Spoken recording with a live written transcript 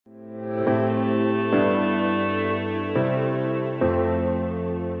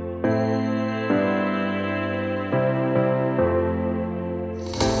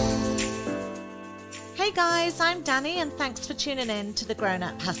guys, I'm Danny and thanks for tuning in to the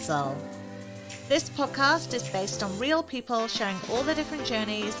Grownup Hustle. This podcast is based on real people sharing all their different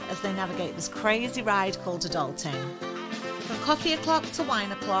journeys as they navigate this crazy ride called adulting. From coffee o'clock to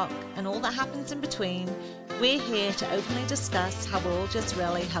wine o'clock and all that happens in between, we're here to openly discuss how we're all just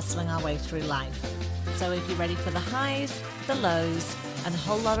really hustling our way through life. So if you're ready for the highs, the lows, and a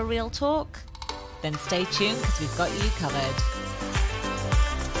whole lot of real talk, then stay tuned because we've got you covered.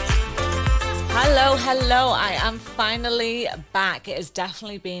 Hello, I am finally back. It has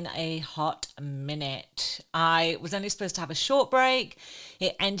definitely been a hot minute. I was only supposed to have a short break.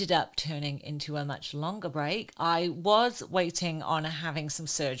 It ended up turning into a much longer break. I was waiting on having some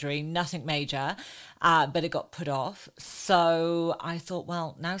surgery, nothing major, but it got put off. So I thought,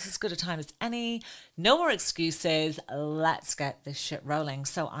 well, now's as good a time as any. No more excuses. Let's get this shit rolling.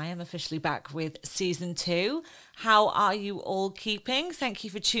 So I am officially back with season 2. How are you all keeping? Thank you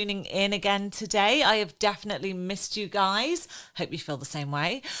for tuning in again today. I have definitely missed you guys. Hope you feel the same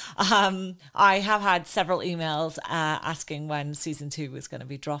way. I have had several emails asking when season 2 was going to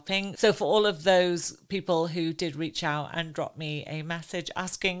be dropping. So for all of those people who did reach out and drop me a message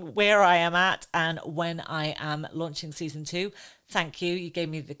asking where I am at and when I am launching season 2, thank you. You gave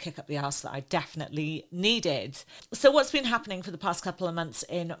me the kick up the arse that I definitely needed. So what's been happening for the past couple of months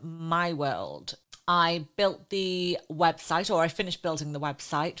in my world? I built the website, or I finished building the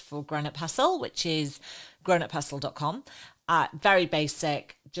website for Grownup Hustle, which is grownuphustle.com. Very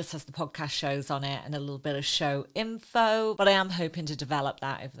basic, just has the podcast shows on it and a little bit of show info. But I am hoping to develop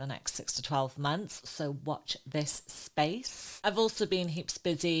that over the next 6 to 12 months. So watch this space. I've also been heaps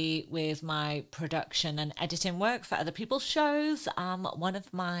busy with my production and editing work for other people's shows. One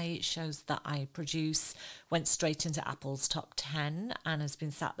of my shows that I produce went straight into Apple's top 10 and has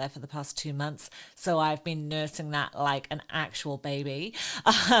been sat there for the past 2 months. So I've been nursing that like an actual baby.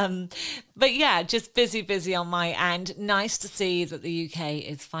 But yeah, just busy on my end. Nice to see that the UK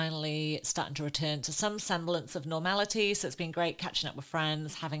is finally starting to return to some semblance of normality. So it's been great catching up with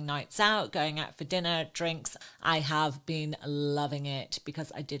friends, having nights out, going out for dinner, drinks. I have been loving it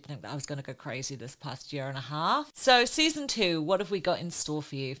because I did think that I was going to go crazy this past year and a half. So season 2, what have we got in store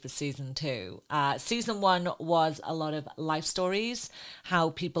for you for season 2? Season 1 was a lot of life stories,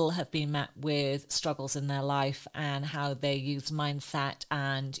 how people have been met with struggles in their life and how they use mindset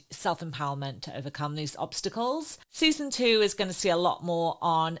and self-empowerment to overcome these obstacles. Season 2 is going to see a lot more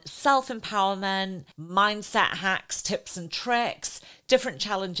on self-empowerment, mindset hacks, tips and tricks, different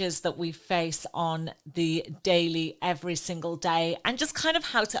challenges that we face on the daily, every single day, and just kind of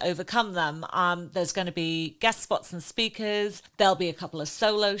how to overcome them. There's going to be guest spots and speakers. There'll be a couple of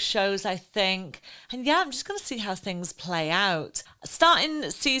solo shows, I think. And yeah, I'm just going to see how things play out. Starting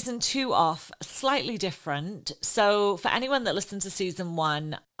season 2 off slightly different. So for anyone that listened to season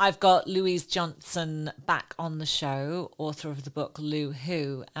 1, I've got Louise Johnson back on the show, author of the book Lou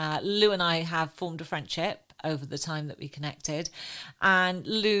Who. Lou and I have formed a friendship over the time that we connected, and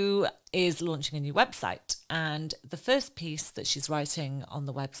Lou is launching a new website, and the first piece that she's writing on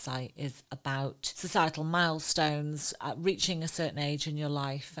the website is about societal milestones, reaching a certain age in your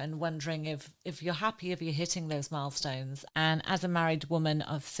life and wondering if you're happy, if you're hitting those milestones. And as a married woman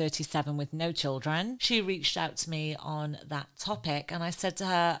of 37 with no children, she reached out to me on that topic, and I said to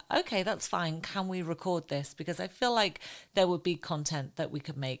her, okay, that's fine, can we record this? Because I feel like there would be content that we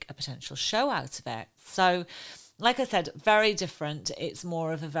could make a potential show out of it. So like I said, very different. It's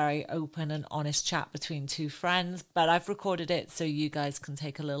more of a very open and honest chat between two friends, but I've recorded it so you guys can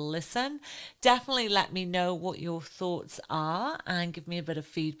take a little listen. Definitely let me know what your thoughts are and give me a bit of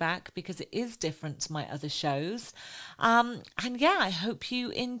feedback because it is different to my other shows. And yeah, I hope you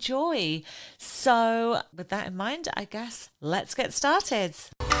enjoy. So with that in mind, I guess let's get started.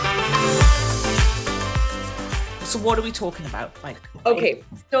 So what are we talking about? Okay,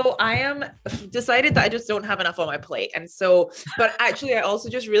 so I am decided that I just don't have enough on my plate. And so, but actually I also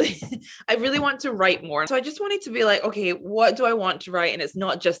just I really want to write more. So I just wanted to be like, okay, what do I want to write? And it's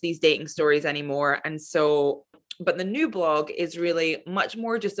not just these dating stories anymore. And so, but the new blog is really much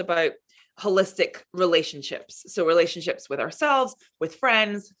more just about holistic relationships. So relationships with ourselves, with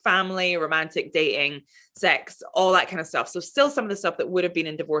friends, family, romantic dating, sex, all that kind of stuff. So still some of the stuff that would have been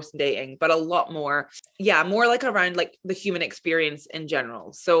in divorce and dating, but a lot more, more like around like the human experience in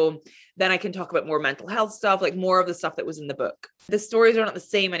general. So then I can talk about more mental health stuff, like more of the stuff that was in the book. The stories are not the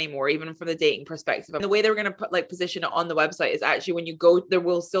same anymore, even from the dating perspective. And the way they were going to put position it on the website is actually when you go, there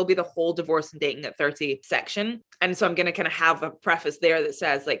will still be the whole divorce and dating at 30 section. And so I'm going to kind of have a preface there that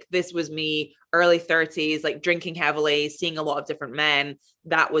says like, this was me early 30s, like drinking heavily, seeing a lot of different men.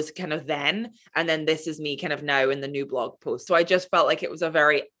 That was kind of then. And then this is me kind of now in the new blog post. So I just felt like it was a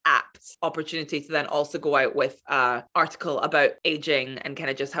very apt opportunity to then also go out with an article about aging and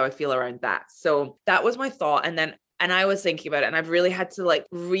kind of just how I feel around that. So that was my thought. And I was thinking about it, and I've really had to like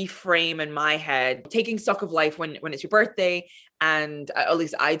reframe in my head, taking stock of life when it's your birthday. And at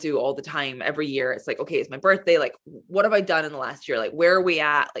least I do all the time, every year. It's like, okay, it's my birthday. Like, what have I done in the last year? Like, where are we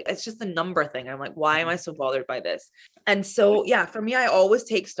at? Like, it's just the number thing. I'm like, why am I so bothered by this? And so, yeah, for me, I always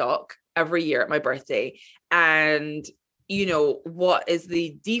take stock every year at my birthday. And what is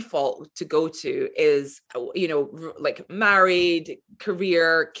the default to go to is, like married,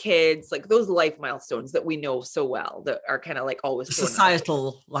 career, kids, like those life milestones that we know so well that are kind of like always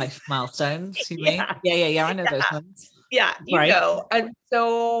societal life milestones. You mean? Yeah. I know those ones. Yeah, know. And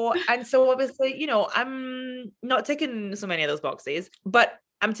so obviously, I'm not ticking so many of those boxes, but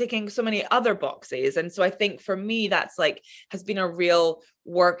I'm ticking so many other boxes. And so I think for me, that's like, has been a real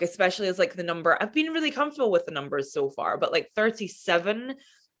work, especially as like the number, I've been really comfortable with the numbers so far, but like 37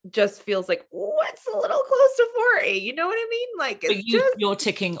 just feels like, it's a little close to 40. You know what I mean? Like it's you're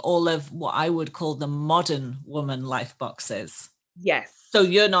ticking all of what I would call the modern woman life boxes. Yes. So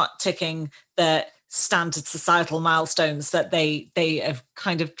you're not ticking the standard societal milestones that they have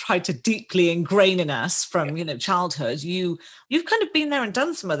kind of tried to deeply ingrain in us from childhood. You've kind of been there and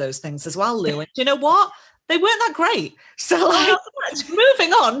done some of those things as well, Lou. And you know what? They weren't that great. So like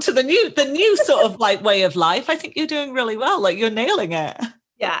moving on to the new sort of like way of life, I think you're doing really well. Like you're nailing it.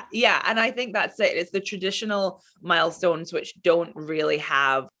 Yeah. And I think that's it. It's the traditional milestones which don't really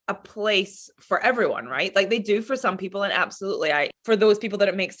have a place for everyone, right? Like they do for some people, and absolutely, for those people that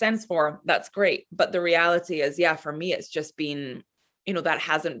it makes sense for, that's great. But the reality is, for me, it's just been, that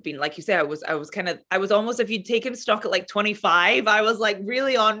hasn't been, like you say, I was almost, if you'd taken stock at like 25, I was like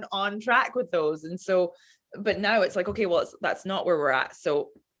really on track with those. And so, but now it's like, okay, well, that's not where we're at. So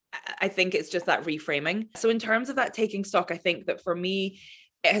I think it's just that reframing. So in terms of that taking stock, I think that for me,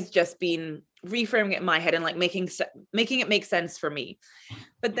 it has just been reframing it in my head and like making it make sense for me.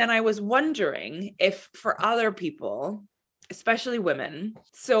 But then I was wondering if for other people, especially women,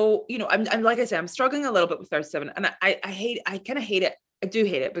 so, I'm like I said, I'm struggling a little bit with 37, and I kind of hate it. I do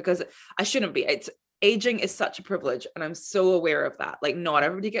hate it because I shouldn't be. Aging is such a privilege, and I'm so aware of that. Like not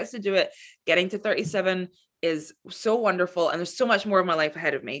everybody gets to do it. Getting to 37 is so wonderful, and there's so much more of my life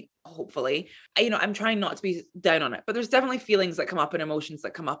ahead of me, hopefully. I'm trying not to be down on it, but there's definitely feelings that come up and emotions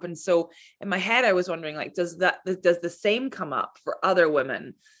that come up. And so in my head, I was wondering, like, does the same come up for other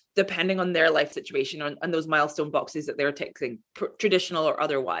women, depending on their life situation and those milestone boxes that they're ticking, traditional or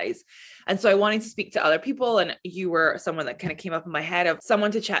otherwise? And so I wanted to speak to other people, and you were someone that kind of came up in my head of someone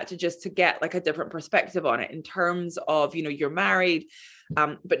to chat to, just to get like a different perspective on it in terms of, you're married,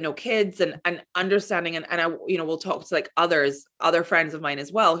 but no kids, and understanding. And I, we'll talk to like other friends of mine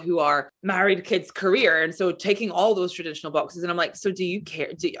as well who are married, kids, career. And so taking all those traditional boxes, and I'm like, so do you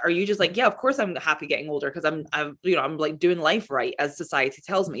care? Are you just like, yeah, of course I'm happy getting older because I'm like doing life right as society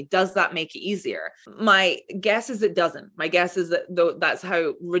tells me. Does that make it easier? My guess is it doesn't. My guess is that that's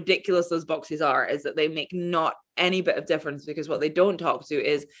how ridiculous those boxes are, is that they make not any bit of difference, because what they don't talk to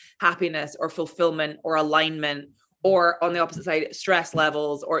is happiness or fulfillment or alignment, or on the opposite side, stress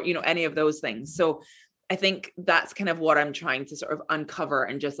levels, or, any of those things. So I think that's kind of what I'm trying to sort of uncover,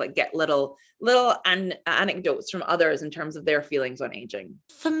 and just like get little anecdotes from others in terms of their feelings on aging.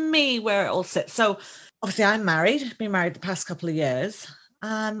 For me, where it all sits. So obviously I'm married, been married the past couple of years.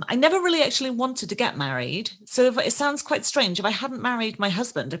 I never really actually wanted to get married. So it sounds quite strange. If I hadn't married my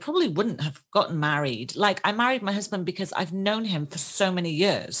husband, I probably wouldn't have gotten married. Like I married my husband because I've known him for so many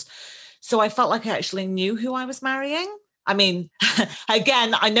years. So I felt like I actually knew who I was marrying. I mean,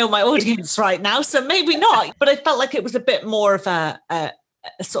 again, I know my audience right now, so maybe not, but I felt like it was a bit more of a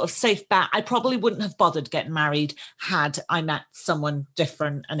sort of safe bet. I probably wouldn't have bothered getting married had I met someone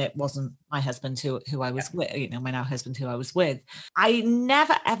different and it wasn't my husband who I was with, my now husband who I was with. I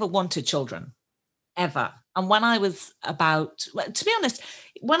never, ever wanted children, ever. And when I was to be honest,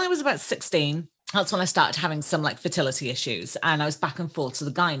 when I was about 16, that's when I started having some like fertility issues, and I was back and forth to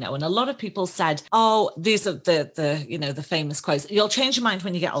the gyno. And a lot of people said, oh, these are the famous quotes. You'll change your mind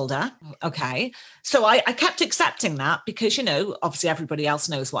when you get older. Okay. So I kept accepting that because, obviously everybody else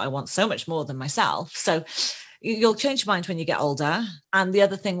knows what I want so much more than myself. So you'll change your mind when you get older. And the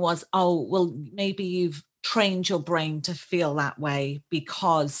other thing was, oh, well, maybe you've trained your brain to feel that way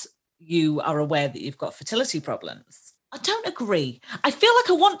because you are aware that you've got fertility problems. I don't agree. I feel like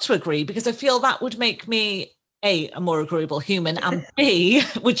I want to agree because I feel that would make me A, more agreeable human, and B,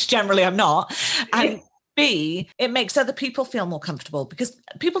 which generally I'm not, and B, it makes other people feel more comfortable because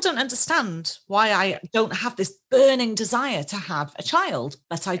people don't understand why I don't have this burning desire to have a child,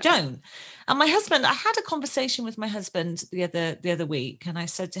 but I don't. And my husband, I had a conversation with my husband the other week, and I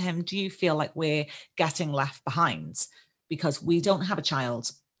said to him, do you feel like we're getting left behind because we don't have a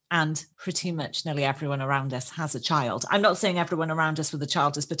child? And pretty much nearly everyone around us has a child. I'm not saying everyone around us with a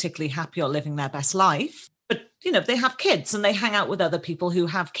child is particularly happy or living their best life, but they have kids and they hang out with other people who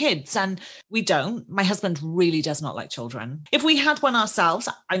have kids, and we don't. My husband really does not like children. If we had one ourselves,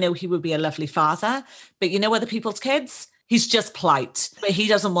 I know he would be a lovely father, but other people's kids, he's just polite, but he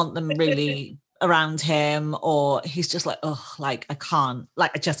doesn't want them really around him, or he's just like, oh, like I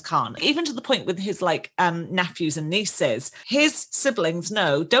just can't. Even to the point with his nephews and nieces, his siblings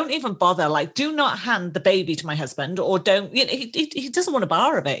don't even bother, like, do not hand the baby to my husband, or don't, he doesn't want a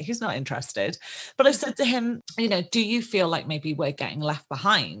bar of it. He's not interested. But I said to him, do you feel like maybe we're getting left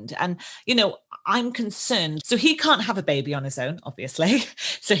behind? And, I'm concerned. So he can't have a baby on his own, obviously.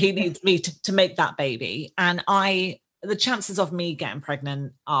 So he needs me to make that baby. And the chances of me getting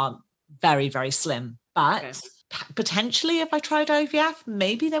pregnant are very, very slim. But potentially, if I tried IVF,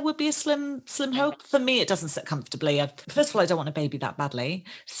 maybe there would be a slim hope. For me, it doesn't sit comfortably. First of all, I don't want a baby that badly.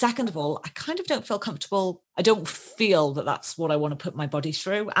 Second of all, I kind of don't feel comfortable. I don't feel that that's what I want to put my body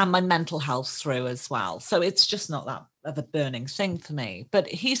through and my mental health through as well. So it's just not that of a burning thing for me. But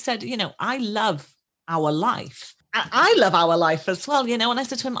he said, I love our life. I love our life as well, and I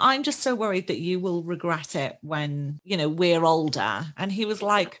said to him, I'm just so worried that you will regret it when, we're older. And he was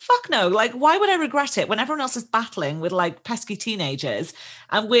like, fuck no, like, why would I regret it when everyone else is battling with like pesky teenagers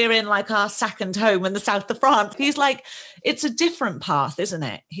and we're in like our second home in the south of France? He's like, it's a different path, isn't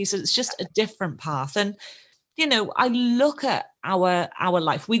it? He said, it's just a different path. And I look at our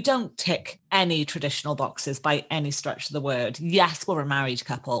life. We don't tick any traditional boxes by any stretch of the word. Yes, we're a married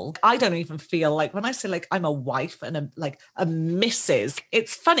couple. I don't even feel like, when I say like I'm a wife and a missus,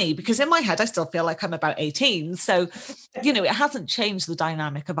 it's funny because in my head I still feel like I'm about 18. So, it hasn't changed the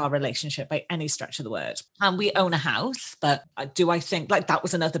dynamic of our relationship by any stretch of the word. And we own a house, but do I think like that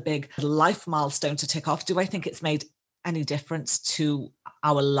was another big life milestone to tick off? Do I think it's made any difference to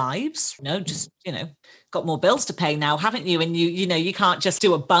our lives? No, just, got more bills to pay now, haven't you? And you can't just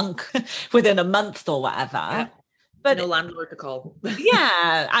do a bunk within a month or whatever. Yeah. But no landlord to call.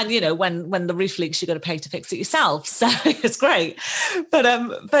 Yeah. And when the roof leaks, you got to pay to fix it yourself. So it's great.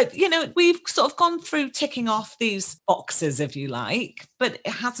 But we've sort of gone through ticking off these boxes, if you like, but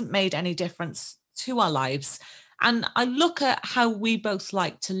it hasn't made any difference to our lives. And I look at how we both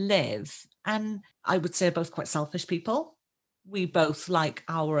like to live, and I would say both quite selfish people. We both like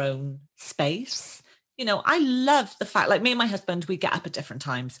our own space. I love the fact, like me and my husband, we get up at different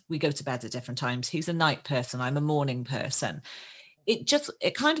times. We go to bed at different times. He's a night person. I'm a morning person.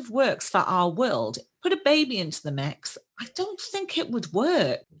 It kind of works for our world. Put a baby into the mix, I don't think it would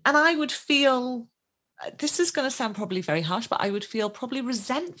work. And I would feel, this is going to sound probably very harsh, but I would feel probably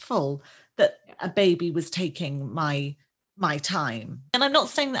resentful that a baby was taking my time. And I'm not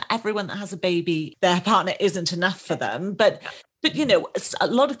saying that everyone that has a baby, their partner isn't enough for them, but a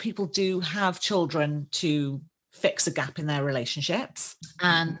lot of people do have children to fix a gap in their relationships.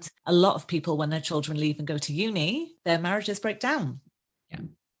 And a lot of people, when their children leave and go to uni, their marriages break down. Yeah.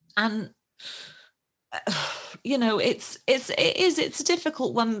 And it's a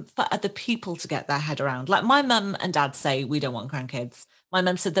difficult one for other people to get their head around. Like my mum and dad say we don't want grandkids. My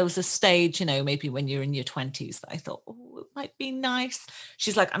mum said there was a stage, maybe when you're in your 20s, that I thought, oh, it might be nice.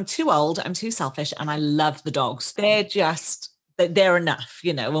 She's like, I'm too old, I'm too selfish, and I love the dogs. They're enough,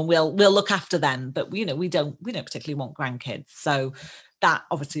 and we'll look after them. But we don't particularly want grandkids. So that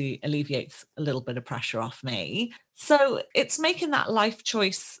obviously alleviates a little bit of pressure off me. So it's making that life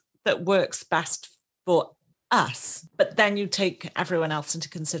choice that works best for us. But then you take everyone else into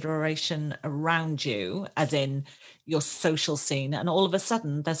consideration around you, as in your social scene, and all of a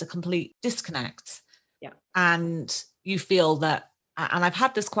sudden there's a complete disconnect. Yeah. And you feel that, and I've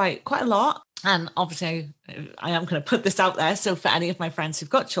had this quite a lot. And obviously I am going to put this out there. So for any of my friends who've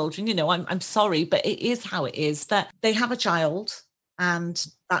got children, I'm sorry, but it is how it is, that they have a child and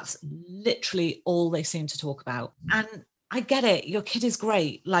that's literally all they seem to talk about. And I get it. Your kid is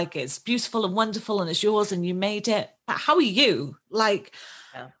great. Like, it's beautiful and wonderful and it's yours and you made it. But how are you? Like,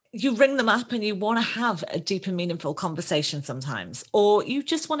 you ring them up and you want to have a deep and meaningful conversation sometimes, or you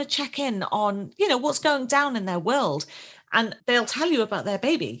just want to check in on, what's going down in their world. And they'll tell you about their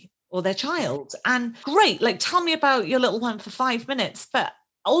baby or their child. And great, like, tell me about your little one for 5 minutes. But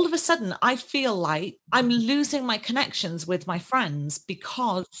all of a sudden I feel like I'm losing my connections with my friends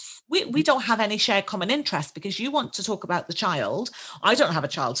because we don't have any shared common interest, because you want to talk about the child. I don't have a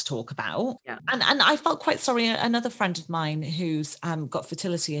child to talk about. Yeah. And I felt quite sorry. Another friend of mine who's got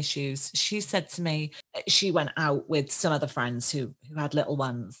fertility issues, she said to me, she went out with some other friends who had little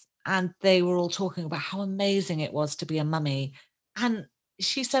ones, and they were all talking about how amazing it was to be a mummy. And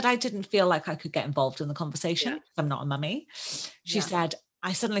she said, I didn't feel like I could get involved in the conversation because I'm not a mummy. She said,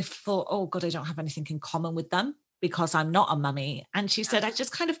 I suddenly thought, oh God, I don't have anything in common with them because I'm not a mummy. And she said, I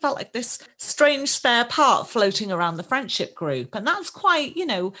just kind of felt like this strange spare part floating around the friendship group. And that's quite,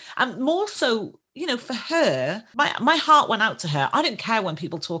 and more so, for her, my heart went out to her. I don't care when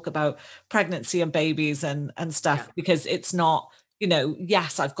people talk about pregnancy and babies and stuff, because it's not,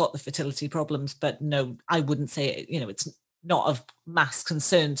 yes, I've got the fertility problems, but no, I wouldn't say it, it's not of mass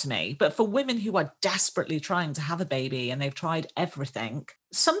concern to me. But for women who are desperately trying to have a baby and they've tried everything,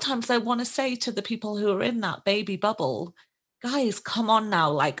 sometimes I want to say to the people who are in that baby bubble, guys, come on now,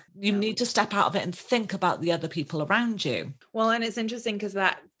 like you need to step out of it and think about the other people around you. Well, and it's interesting because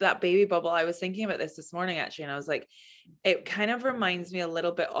that baby bubble, I was thinking about this morning actually, and I was like, it kind of reminds me a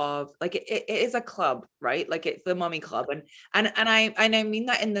little bit of like it is a club, right? Like it's the mummy club, and I mean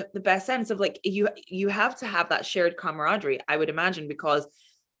that in the best sense of like you have to have that shared camaraderie, I would imagine, because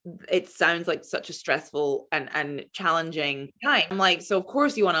it sounds like such a stressful and challenging time. I'm like, so of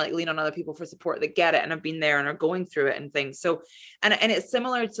course you want to like lean on other people for support that get it and have been there and are going through it and things. So and it's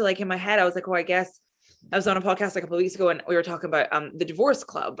similar to like in my head, I was like, oh, I guess I was on a podcast a couple of weeks ago and we were talking about the divorce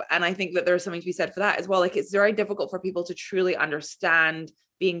club. And I think that there's something to be said for that as well. Like it's very difficult for people to truly understand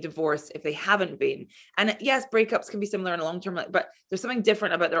being divorced if they haven't been. And yes, breakups can be similar in a long term, but there's something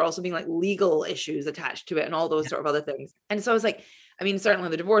different about there also being like legal issues attached to it and all those sort of other things. And so I was like, I mean, certainly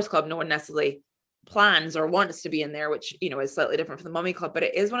the divorce club, no one necessarily plans or wants to be in there, which, is slightly different from the mummy club, but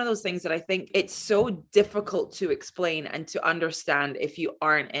it is one of those things that I think it's so difficult to explain and to understand if you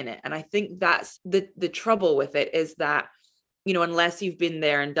aren't in it. And I think that's the trouble with it, is that, unless you've been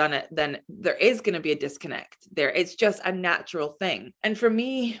there and done it, then there is going to be a disconnect there. It's just a natural thing. And for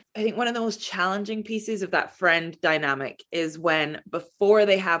me, I think one of the most challenging pieces of that friend dynamic is when before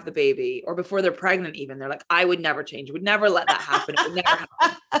they have the baby or before they're pregnant, even they're like, I would never change. Would never let that happen. It would never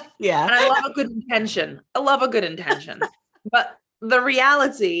happen. Yeah. And I love a good intention. But the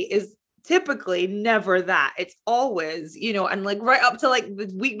reality is typically never that. It's always, and like right up to like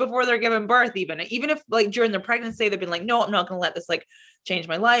the week before they're giving birth, even if like during their pregnancy, they've been like, no, I'm not going to let this like change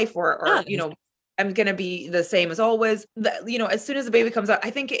my life or I'm going to be the same as always. As soon as the baby comes out, I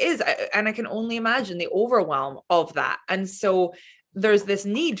think it is. And I can only imagine the overwhelm of that. And so there's this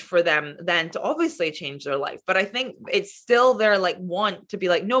need for them then to obviously change their life. But I think it's still their like want to be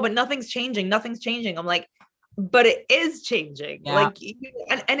like, no, but nothing's changing. I'm like, but it is changing. Yeah. Like,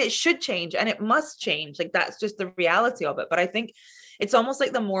 and it should change and it must change. Like, that's just the reality of it. But I think it's almost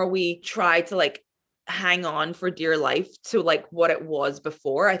like the more we try to like hang on for dear life to like what it was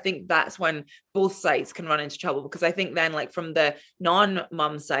before, I think that's when both sides can run into trouble. Because I think then like from the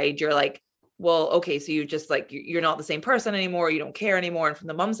non-mom side, you're like, well, okay, so you just like, you're not the same person anymore. You don't care anymore. And from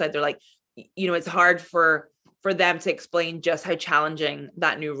the mom side, they're like, it's hard for them to explain just how challenging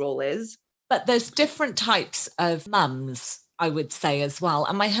that new role is. But there's different types of mums, I would say, as well.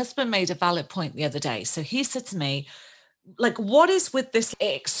 And my husband made a valid point the other day. So he said to me, like, what is with this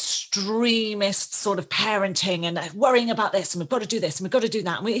extremist sort of parenting and worrying about this, and we've got to do this and we've got to do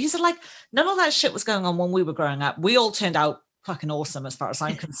that. And he said, like, none of that shit was going on when we were growing up. We all turned out fucking awesome as far as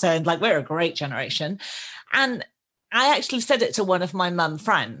I'm concerned. Like, we're a great generation. And I actually said it to one of my mum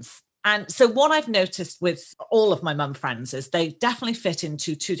friends. And so what I've noticed with all of my mum friends is they definitely fit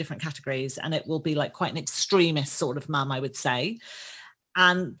into two different categories, and it will be like quite an extremist sort of mum, I would say.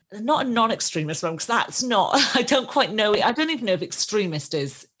 And not a non-extremist mum, because that's not, I don't quite know. I don't even know if extremist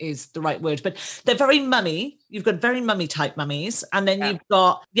is the right word, but they're very mummy. You've got very mummy type mummies. And then you've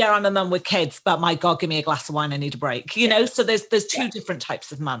got, I'm a mum with kids, but my God, give me a glass of wine. I need a break, So there's two different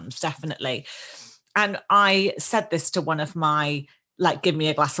types of mums, definitely. And I said this to one of my, like, give me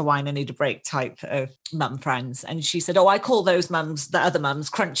a glass of wine, I need a break type of mum friends. And she said, oh, I call those mums, the other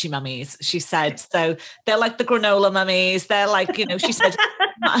mums, crunchy mummies. She said, so they're like the granola mummies. They're like, she said,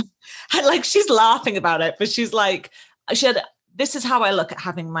 like, she's laughing about it, but she's like, she said, this is how I look at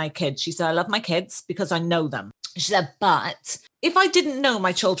having my kids. She said, I love my kids because I know them. She said, but if I didn't know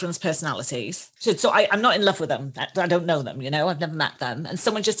my children's personalities, so I'm not in love with them. I don't know them, I've never met them. And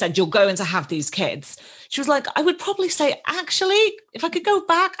someone just said, you're going to have these kids. She was like, I would probably say, actually, if I could go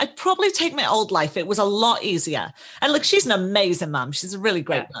back, I'd probably take my old life. It was a lot easier. And look, she's an amazing mum. She's a really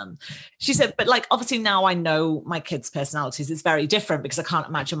great mum. She said, but like, obviously now I know my kids' personalities. It's very different because I can't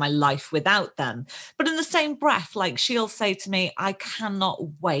imagine my life without them. But in the same breath, like she'll say to me, I cannot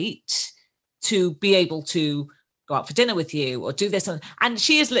wait to be able to go out for dinner with you or do this. And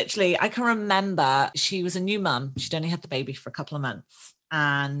she is literally, I can remember she was a new mum. She'd only had the baby for a couple of months.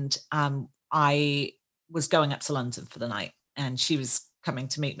 And I was going up to London for the night and she was coming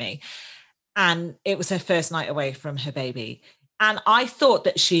to meet me. And it was her first night away from her baby. And I thought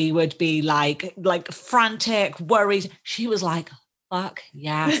that she would be like frantic, worried. She was like, fuck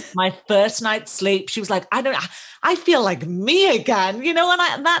yes, my first night's sleep. She was like, I feel like me again,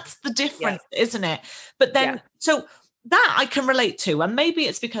 and that's the difference, isn't it? But then, so that I can relate to. And maybe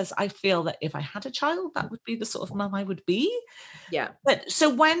it's because I feel that if I had a child, that would be the sort of mum I would be. Yeah. But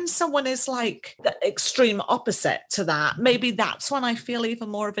so when someone is like the extreme opposite to that, maybe that's when I feel even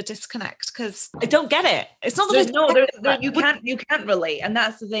more of a disconnect because I don't get it. It's not that you can't relate. And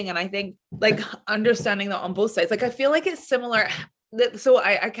that's the thing. And I think like understanding that on both sides, like I feel like it's similar. So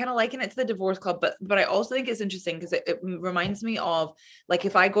I kind of liken it to the divorce club, but I also think it's interesting because it reminds me of like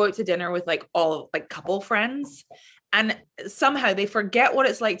if I go out to dinner with like all like couple friends and somehow they forget what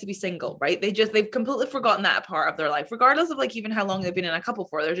it's like to be single, right? They've completely forgotten that part of their life, regardless of like even how long they've been in a couple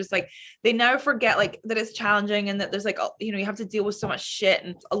for. They're just like, they now forget like that it's challenging and that there's like, you have to deal with so much shit.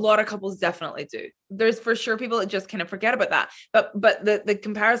 And a lot of couples definitely do. There's for sure people that just kind of forget about that. But the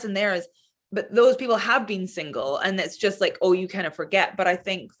comparison there is, but those people have been single and it's just like, oh, you kind of forget. But I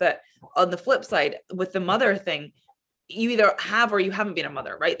think that on the flip side with the mother thing, you either have or you haven't been a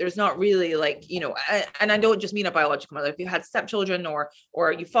mother, right? There's not really like, and I don't just mean a biological mother. If you had stepchildren or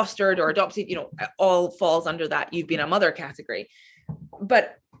you fostered or adopted, all falls under that you've been a mother category.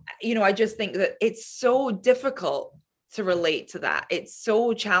 But, I just think that it's so difficult to relate to that. It's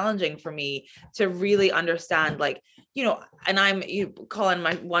so challenging for me to really understand, like, and I'm calling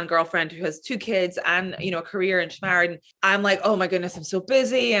my one girlfriend who has 2 kids and, a career and she's married. And I'm like, oh my goodness, I'm so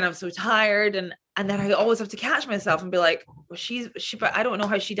busy and I'm so tired. And then I always have to catch myself and be like, well, but I don't know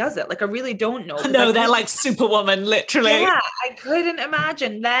how she does it. Like, I really don't know. No, they're like superwoman, literally. Yeah, I couldn't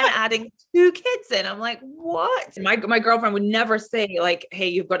imagine then adding 2 kids in. I'm like, what? My girlfriend would never say like, hey,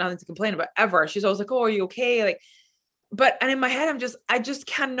 you've got nothing to complain about ever. She's always like, oh, are you okay? Like, and in my head, I just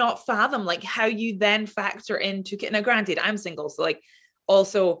cannot fathom like how you then factor into, now granted, I'm single. So like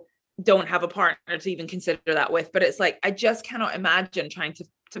also don't have a partner to even consider that with, but it's like, I just cannot imagine trying to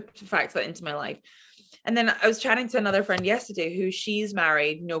factor that into my life. And then I was chatting to another friend yesterday who she's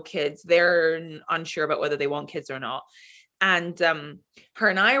married, no kids. They're unsure about whether they want kids or not. And her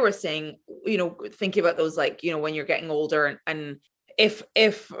and I were saying, thinking about those, like, when you're getting older and if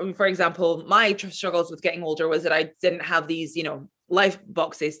for example, my struggles with getting older was that I didn't have these, life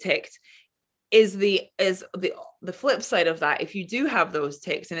boxes ticked, is the flip side of that. If you do have those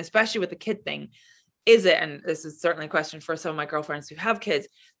ticks, and especially with the kid thing, is it, and this is certainly a question for some of my girlfriends who have kids,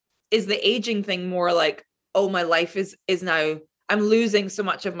 is the aging thing more like, oh, my life is now, I'm losing so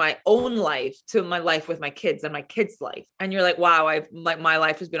much of my own life to my life with my kids and my kids' life. And you're like, wow, my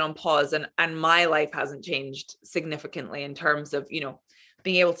life has been on pause and my life hasn't changed significantly in terms of,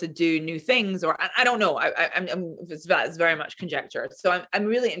 being able to do new things, or I don't know. It's very much conjecture. So I'm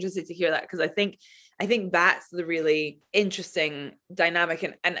really interested to hear that, because I think that's the really interesting dynamic.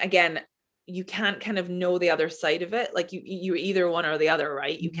 And again, you can't kind of know the other side of it. Like you're either one or the other,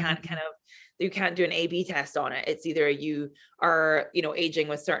 right? You can't you can't do an A/B test on it. It's either you are, aging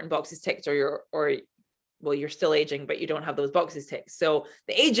with certain boxes ticked, or you're still aging, but you don't have those boxes ticked. So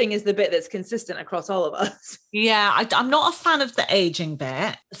the aging is the bit that's consistent across all of us. Yeah, I'm not a fan of the aging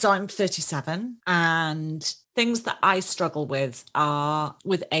bit. So I'm 37, and things that I struggle with are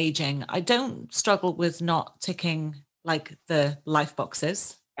with aging. I don't struggle with not ticking like the life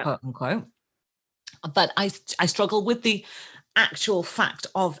boxes, quote unquote, but I struggle with the actual fact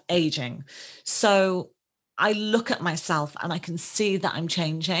of aging. So I look at myself and I can see that I'm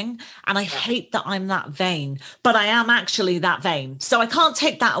changing, and I hate that I'm that vain, but I am actually that vain. So I can't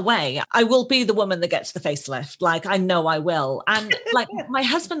take that away. I will be the woman that gets the facelift. Like, I know I will. And like, my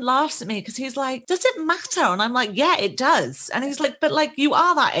husband laughs at me because he's like, does it matter? And I'm like, yeah, it does. And he's like, but like, you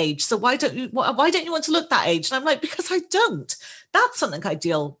are that age. So why don't you want to look that age? And I'm like, because I don't. That's something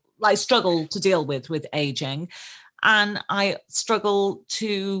I struggle to deal with aging. And I struggle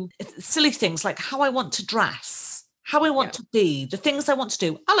to silly things like how I want to dress, how I want to be, the things I want to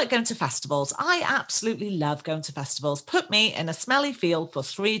do. I like going to festivals. I absolutely love going to festivals. Put me in a smelly field for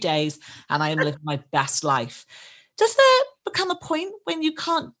 3 days and I am living my best life. Does there become a point when you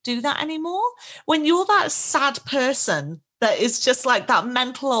can't do that anymore? When you're that sad person that is just like that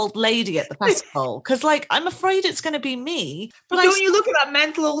mental old lady at the festival? Because like, I'm afraid it's going to be me. But don't you look at that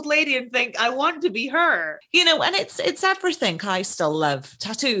mental old lady and think, I want to be her? You know, and it's everything. I still love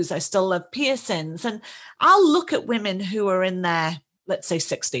tattoos. I still love piercings. And I'll look at women who are in their, let's say,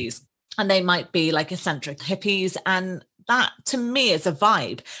 60s, and they might be like eccentric hippies, and that to me is a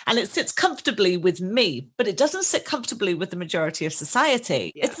vibe, and it sits comfortably with me, but it doesn't sit comfortably with the majority of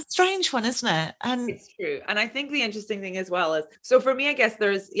society. It's a strange one, isn't it? And it's true. And I think the interesting thing as well is, so for me, I guess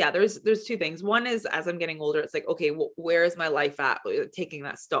there's two things. One is, as I'm getting older, it's like, okay, well, where is my life at? Taking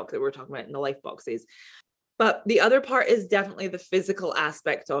that stock that we're talking about in the life boxes. But the other part is definitely the physical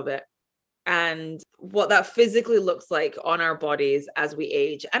aspect of it, and what that physically looks like on our bodies as we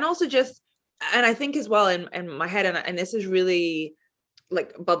age. And also just, and I think as well in my head, and this is really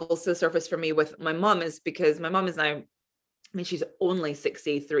like bubbles to the surface for me with my mom, is because my mom is now, I mean, she's only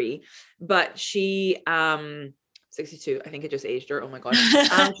 63, but she 62, I think I just aged her. Oh my God.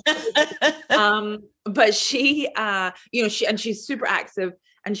 But she you know, she's super active,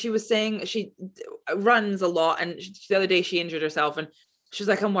 and she was saying she runs a lot, and the other day she injured herself, and she's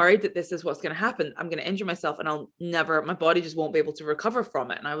like, I'm worried that this is what's going to happen. I'm going to injure myself and my body just won't be able to recover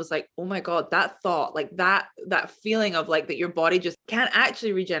from it. And I was like, oh my God, that thought, like that feeling of like that your body just can't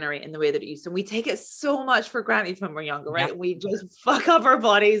actually regenerate in the way that it used to. And we take it so much for granted when we're younger, right? And we just fuck up our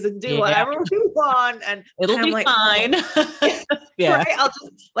bodies and do whatever we want. And it'll be like, fine. Right? I'll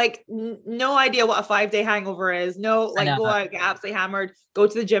just like, no idea what a 5-day hangover is. No, like go out, get absolutely hammered, go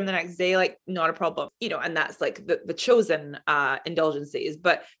to the gym the next day, like not a problem, you know, and that's like the chosen indulgences.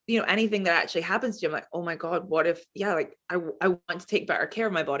 But you know, anything that actually happens to you, I'm like, oh my God, what if, like I want to take better care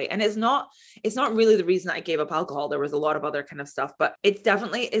of my body. And it's not really the reason that I gave up alcohol. There was a lot of other kind of stuff, but it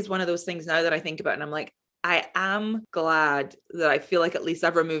definitely is one of those things now that I think about, and I'm like, I am glad that I feel like at least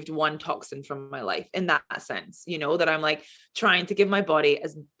I've removed one toxin from my life in that sense, you know, that I'm like trying to give my body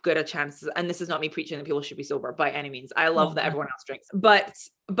as good a chance. And this is not me preaching that people should be sober by any means. I love that everyone else drinks, but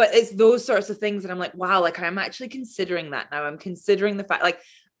it's those sorts of things that I'm like, wow, like I'm actually considering that now. I'm considering the fact, like,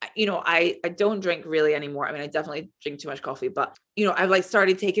 you know, I don't drink really anymore. I mean, I definitely drink too much coffee, but you know, I've like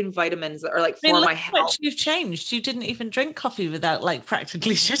started taking vitamins that are like for my health. You've changed. You didn't even drink coffee without like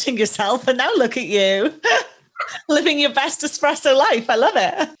practically shitting yourself. And now look at you living your best espresso life. I love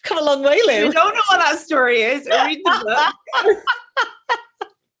it. Come a long way, Lou. You don't know what that story is. Read the book.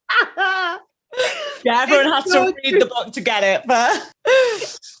 Yeah, everyone has to read the book to get it, but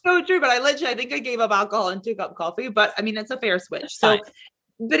so true. But I think I gave up alcohol and took up coffee, but I mean, it's a fair switch. So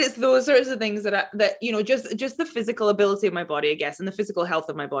but it's those sorts of things that you know, just the physical ability of my body, I guess, and the physical health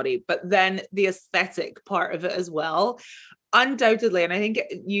of my body, but then the aesthetic part of it as well. Undoubtedly. And I think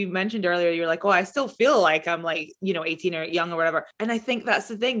you mentioned earlier, you're like, oh, I still feel like I'm like, you know, 18 or young or whatever. And I think that's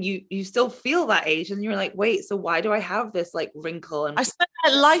the thing. You still feel that age, and you're like, wait, so why do I have this like wrinkle? And I spent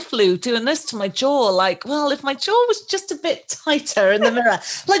my life, Lou, doing this to my jaw. Like, well, if my jaw was just a bit tighter in the mirror,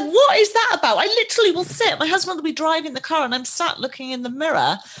 like, what is that about? I literally will sit. My husband will be driving the car and I'm sat looking in the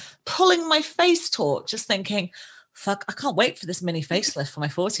mirror, pulling my face taut, just thinking, fuck, I can't wait for this mini facelift for my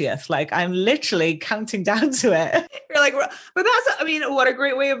 40th. Like, I'm literally counting down to it. You're like, but that's, I mean, what a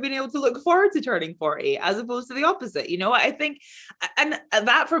great way of being able to look forward to turning 40 as opposed to the opposite. You know, I think, and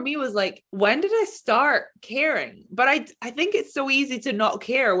that for me was like, when did I start caring? But I think it's so easy to not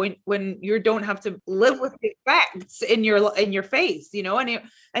care when you don't have to live with the effects in your face, you know, and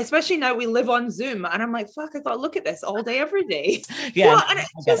especially now we live on Zoom, and I'm like, fuck, I thought, look at this all day, every day. Yeah. Well, and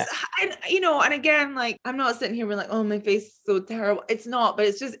it's just, and, you know, and again, like, I'm not sitting here being like, oh, my face is so terrible. It's not, but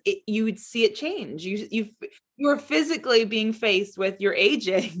it's just, you would see it change. You're physically being faced with your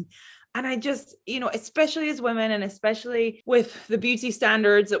aging. And I just, you know, especially as women, and especially with the beauty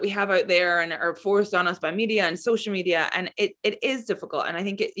standards that we have out there and are forced on us by media and social media, and it is difficult. And I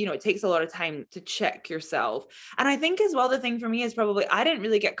think it, you know, it takes a lot of time to check yourself. And I think as well, the thing for me is probably, I didn't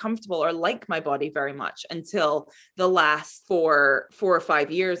really get comfortable or like my body very much until the last four or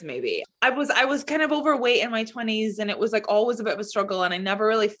 5 years, maybe. I was kind of overweight in my 20s, and it was like always a bit of a struggle, and I never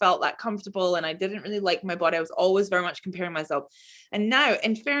really felt that comfortable, and I didn't really like my body. I was always very much comparing myself. And now,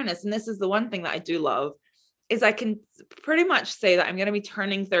 in fairness, and this is the one thing that I do love, is I can pretty much say that I'm going to be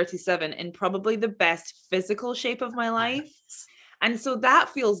turning 37 in probably the best physical shape of my life. And so that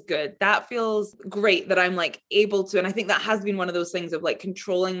feels good. That feels great that I'm like able to. And I think that has been one of those things of like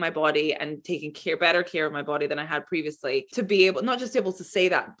controlling my body and taking better care of my body than I had previously, to be able, not just able to say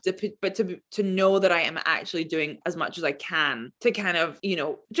that, but to know that I am actually doing as much as I can to kind of,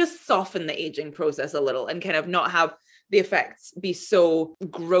 just soften the aging process a little and kind of not have the effects be so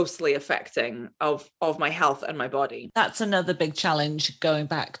grossly affecting of my health and my body. That's another big challenge going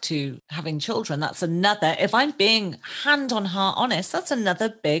back to having children. That's another, if I'm being hand on heart honest, that's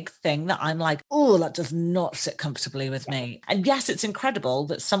another big thing that I'm like, oh, that does not sit comfortably with me. And yes, it's incredible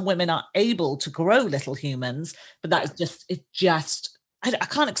that some women are able to grow little humans, but that is just, I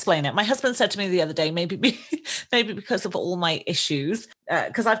can't explain it. My husband said to me the other day, maybe because of all my issues,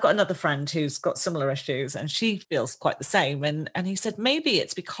 because I've got another friend who's got similar issues and she feels quite the same. And he said, maybe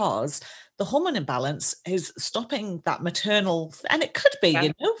it's because the hormone imbalance is stopping that maternal, and it could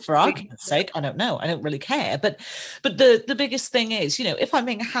be, for argument's sake, I don't know. I don't really care. But the biggest thing is, if I'm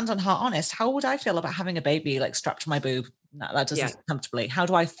being hand on heart honest, how would I feel about having a baby like strapped to my boob? No, that doesn't sit comfortably. How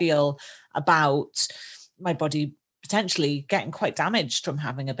do I feel about my body potentially getting quite damaged from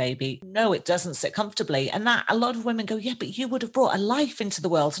having a baby? No, it doesn't sit comfortably. And that a lot of women go, yeah, but you would have brought a life into the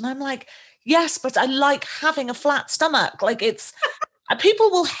world. And I'm like, yes, but I like having a flat stomach. Like it's,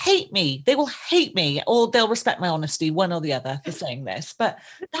 people will hate me. They will hate me, or they'll respect my honesty, one or the other, for saying this. But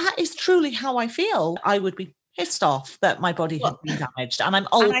that is truly how I feel. I would be pissed off that my body had been damaged, and I'm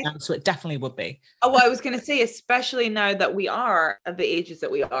old now, so it definitely would be. Oh, well, I was going to say, especially now that we are at the ages that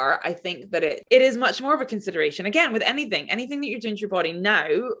we are, I think that it is much more of a consideration. Again, with anything that you're doing to your body now,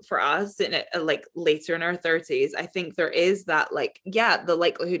 for us, in it, like later in our 30s, I think there is that, like, the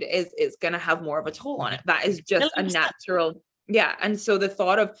likelihood is it's going to have more of a toll on it. That is just a natural. Yeah. And so the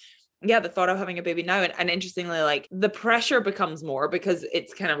thought of having a baby now, and interestingly, like the pressure becomes more because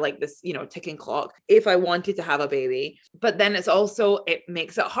it's kind of like this, ticking clock if I wanted to have a baby, but then it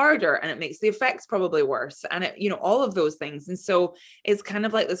makes it harder and it makes the effects probably worse, and it, all of those things. And so it's kind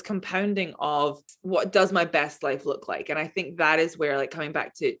of like this compounding of what does my best life look like? And I think that is where, like, coming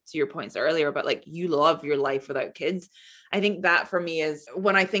back to your points earlier about like, you love your life without kids. I think that for me is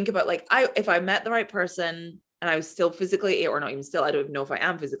when I think about like, if I met the right person and I was still physically, or not even still, I don't even know if I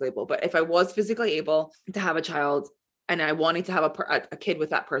am physically able, but if I was physically able to have a child and I wanted to have a kid with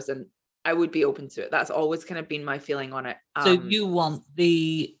that person, I would be open to it. That's always kind of been my feeling on it. So you want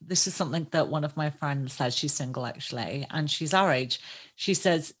this is something that one of my friends says, she's single actually, and she's our age. She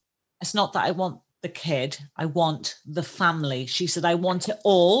says, it's not that I want the kid, I want the family. She said, I want it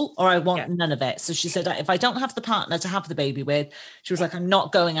all, or I want none of it. So she said, if I don't have the partner to have the baby with, she was like, I'm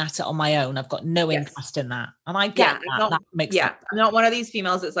not going at it on my own. I've got no interest in that. And I get that. That makes sense. I'm not one of these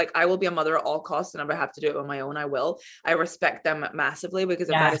females that's like, I will be a mother at all costs, and if I have to do it on my own, I will. I respect them massively, because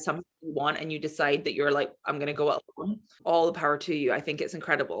if that is something you want and you decide that you're like, I'm going to go alone, all the power to you. I think it's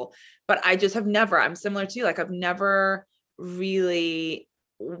incredible. But I just have never, I'm similar to you, like I've never really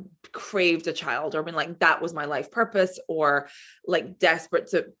craved a child or been like, that was my life purpose, or like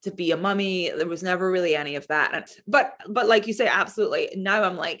desperate to be a mummy. There was never really any of that. But like you say, absolutely. Now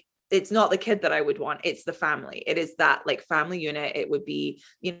I'm like, it's not the kid that I would want. It's the family. It is that like family unit. It would be,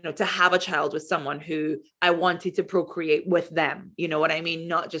 to have a child with someone who I wanted to procreate with them. You know what I mean?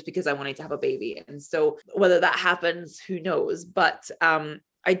 Not just because I wanted to have a baby. And so whether that happens, who knows? But,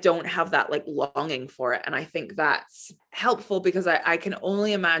 I don't have that like longing for it. And I think that's helpful, because I can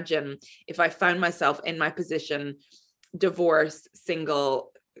only imagine if I found myself in my position, divorced,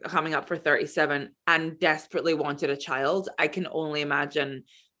 single, coming up for 37, and desperately wanted a child. I can only imagine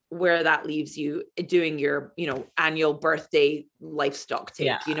where that leaves you doing your, annual birthday livestock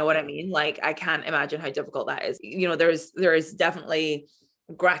take. You know what I mean? Like, I can't imagine how difficult that is. There is definitely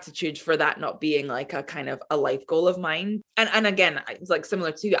gratitude for that not being like a kind of a life goal of mine. And again, it's like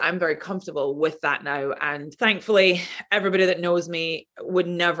similar to you, I'm very comfortable with that now. And thankfully, everybody that knows me would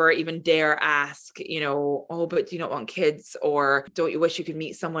never even dare ask, oh, but do you not want kids? Or don't you wish you could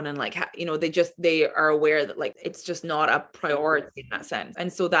meet someone? And like, they are aware that like, it's just not a priority in that sense.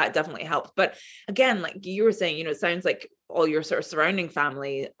 And so that definitely helps. But again, like you were saying, it sounds like all your sort of surrounding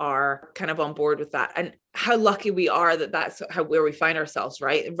family are kind of on board with that. And how lucky we are that that's where we find ourselves,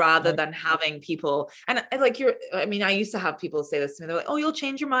 right? Rather than having people, and like I used to have people say this to me, they're like, oh, you'll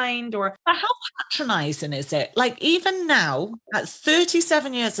change your mind. Or how patronizing is it? Like, even now at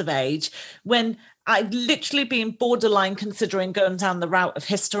 37 years of age, when I've literally been borderline considering going down the route of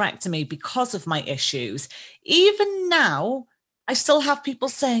hysterectomy because of my issues, even now, I still have people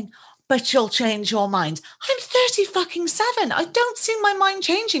saying, but you'll change your mind. I'm 30 fucking 7. I don't see my mind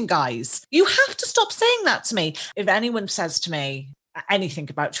changing, guys. You have to stop saying that to me. If anyone says to me, anything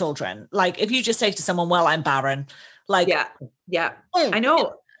about children. Like if you just say to someone, well, I'm barren, like, yeah, oh, I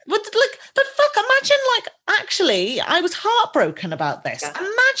know. But like the fuck, imagine like actually I was heartbroken about this.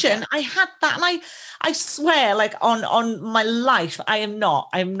 Imagine I had that, and I swear, like on my life, I'm not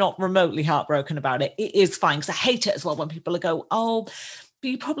remotely heartbroken about it. It is fine, because I hate it as well when people go, oh, but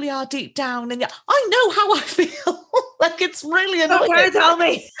you probably are deep down, and I know how I feel. Like it's really annoying. Don't try to tell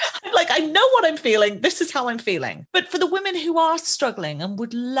me. Like I know what I'm feeling. This is how I'm feeling. But for the women who are struggling and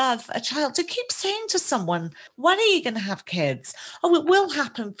would love a child, to keep saying to someone, when are you going to have kids? Oh, it will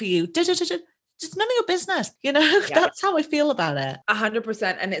happen for you. Just none of your business. That's how I feel about it.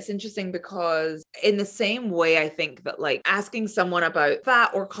 100%. And it's interesting because in the same way, I think that like asking someone about fat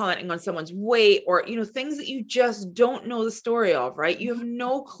or commenting on someone's weight or, things that you just don't know the story of, right? You have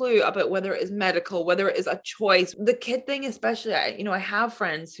no clue about whether it is medical, whether it is a choice. The kid thing, especially, I have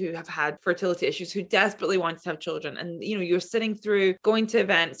friends who have had fertility issues who desperately want to have children. And, you're sitting through going to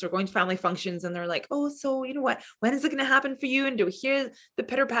events or going to family functions and they're like, oh, so you know what, when is it going to happen for you? And do we hear the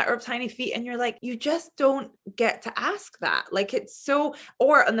pitter patter of tiny feet? And you're like, you just don't get to ask that. Like it's so,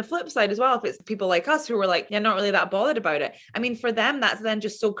 or on the flip side as well, if it's people like us who are like, yeah, not really that bothered about it. I mean, for them, that's then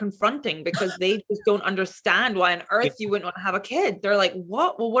just so confronting because they just don't understand why on earth you wouldn't want to have a kid. They're like,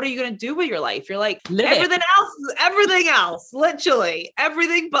 what? Well, what are you going to do with your life? You're like, everything else, literally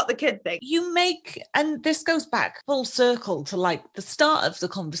everything but the kid thing. You make, and this goes back full circle to like the start of the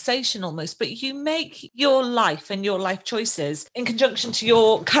conversation almost, but you make your life and your life choices in conjunction to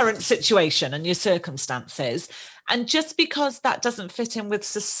your current situation and your circumstances. And just because that doesn't fit in with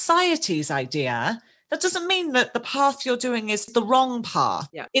society's idea, that doesn't mean that the path you're doing is the wrong path.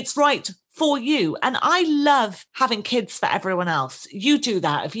 Yeah. It's right for you. And I love having kids for everyone else. You do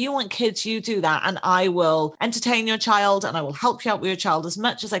that. If you want kids, you do that. And I will entertain your child and I will help you out with your child as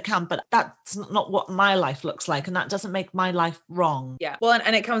much as I can. But that's not what my life looks like. And that doesn't make my life wrong. Yeah. Well,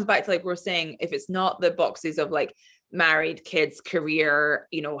 and it comes back to like we're saying, if it's not the boxes of like married, kids, career,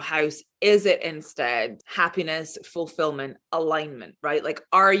 house, is it instead happiness, fulfillment, alignment, right? Like,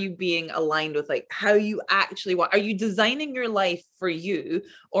 are you being aligned with like how you actually want? Are you designing your life for you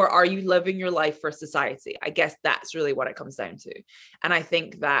or are you living your life for society? I guess that's really what it comes down to. And I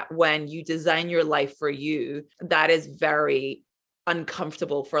think that when you design your life for you, that is very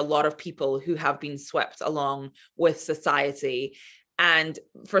uncomfortable for a lot of people who have been swept along with society. And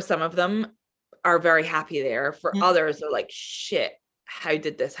for some of them, are very happy there. For others, they're like, shit, how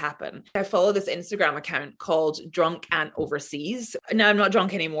did this happen? I follow this Instagram account called Drunk Aunt Overseas. Now I'm not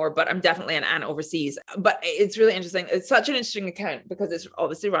drunk anymore, but I'm definitely an aunt overseas. But it's really interesting. It's such an interesting account because it's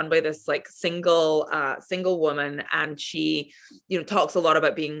obviously run by this like single woman. And she, talks a lot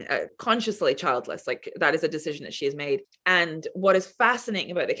about being consciously childless. Like that is a decision that she has made. And what is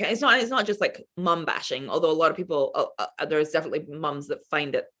fascinating about the account, it's not just like mum bashing, although a lot of people, there's definitely mums that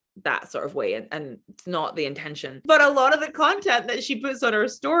find it that sort of way and it's not the intention, but a lot of the content that she puts on her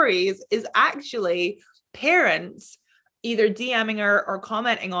stories is actually parents either DMing her or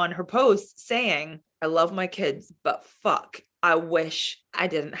commenting on her posts saying, I love my kids, but fuck, I wish I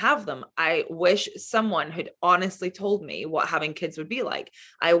didn't have them. I wish someone had honestly told me what having kids would be like.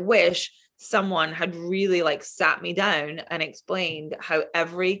 I wish someone had really like sat me down and explained how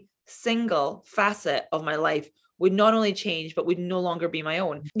every single facet of my life would not only change, but would no longer be my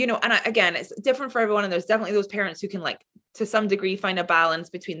own, and again, it's different for everyone. And there's definitely those parents who can like, to some degree, find a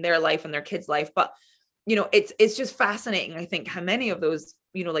balance between their life and their kids' life. But, it's just fascinating. I think how many of those,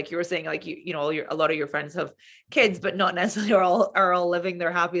 like you were saying, like, a lot of your friends have kids, but not necessarily are all living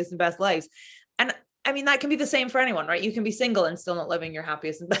their happiest and best lives. And I mean, that can be the same for anyone, right? You can be single and still not living your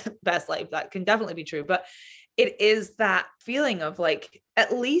happiest and best life. That can definitely be true. But it is that feeling of like,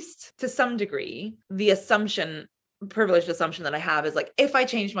 at least to some degree, the privileged assumption that I have is like, if I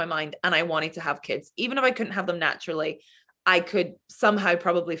changed my mind and I wanted to have kids, even if I couldn't have them naturally, I could somehow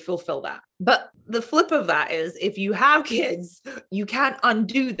probably fulfill that. But the flip of that is if you have kids, you can't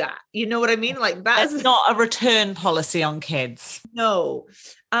undo that. You know what I mean? Like that's not a return policy on kids. No.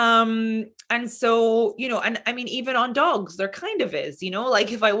 And so, and I mean, even on dogs, there kind of is,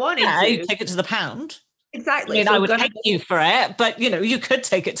 like if I wanted to you take it to the pound. Exactly. I mean, so I would hate you for it, but you could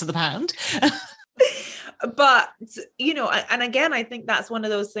take it to the pound. But, and again, I think that's one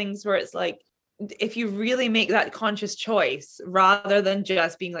of those things where it's like, if you really make that conscious choice rather than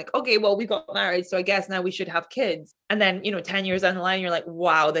just being like, okay, well, we got married, so I guess now we should have kids. And then, 10 years down the line, you're like,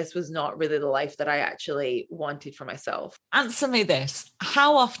 wow, this was not really the life that I actually wanted for myself. Answer me this.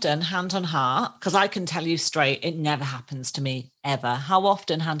 How often, hand on heart, because I can tell you straight, it never happens to me ever. How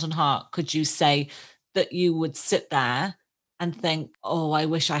often, hand on heart, could you say that you would sit there and think, oh, I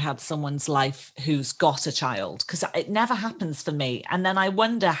wish I had someone's life who's got a child, because it never happens for me. And then I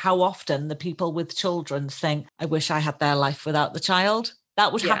wonder how often the people with children think, I wish I had their life without the child.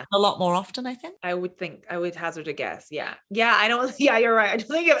 That would happen a lot more often, I think. I would hazard a guess. Yeah. Yeah. I don't, yeah, you're right. I don't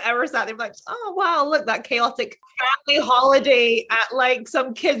think I've ever sat there like, oh, wow, look, that chaotic family holiday at like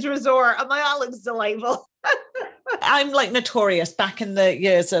some kids resort. I'm like, that looks delightful. I'm like notorious back in the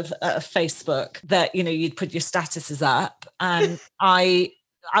years of Facebook that, you know, you'd put your statuses up, and I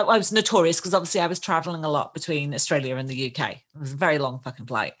was notorious because obviously I was traveling a lot between Australia and the UK. It was a very long fucking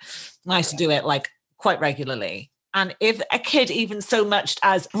flight. I used to do it like quite regularly. And if a kid even so much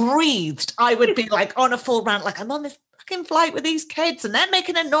as breathed, I would be like on a full rant, like, I'm on this fucking flight with these kids and they're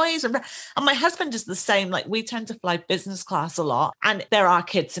making a noise. And my husband is the same. Like, we tend to fly business class a lot, and there are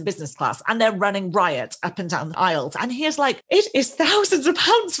kids in business class and they're running riot up and down the aisles. And he is like, it is thousands of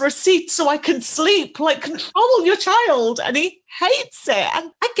pounds for a seat so I can sleep. Like, control your child. And he hates it. And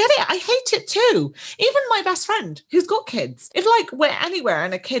I get it. I hate it too. Even my best friend who's got kids, if like we're anywhere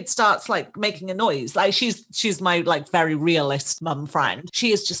and a kid starts like making a noise, like she's my like very realist mum friend.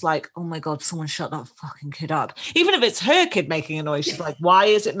 She is just like, oh my God, someone shut that fucking kid up. Even if it's her kid making a noise, she's like, why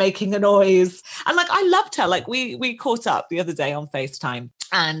is it making a noise? And like, I loved her. Like we caught up the other day on FaceTime,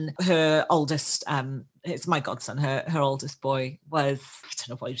 and her oldest, it's my godson, her oldest boy was, I don't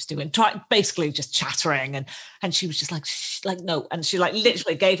know what he was doing, basically just chattering, and she was just like, shh, like, no. And she like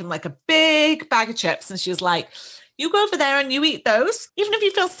literally gave him like a big bag of chips, and she was like, you go over there and you eat those. Even if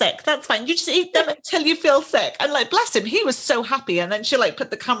you feel sick, that's fine. You just eat them until you feel sick. And like, bless him, he was so happy. And then she like put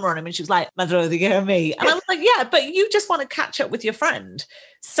the camera on him and she was like, mother of the year, me. And I was like, yeah, but you just want to catch up with your friend.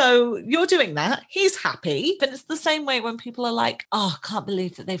 So you're doing that. He's happy. But it's the same way when people are like, oh, I can't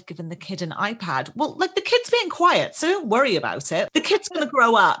believe that they've given the kid an iPad. Well, like, the kid's being quiet, so don't worry about it. The kid's going to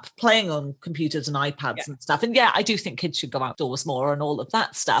grow up playing on computers and iPads and stuff. And yeah, I do think kids should go outdoors more and all of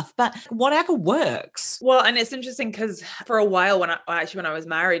that stuff, but whatever works. Well, and it's interesting because for a while when I was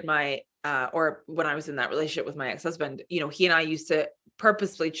married, or when I was in that relationship with my ex-husband, you know, he and I used to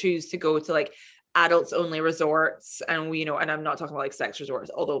purposefully choose to go to like adults only resorts, and you know, and I'm not talking about like sex resorts,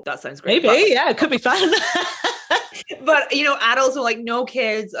 although that sounds great. Maybe, yeah, it could be fun. But you know, adults are like no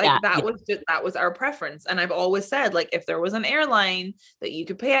kids, like that was our preference. And I've always said, like, if there was an airline that you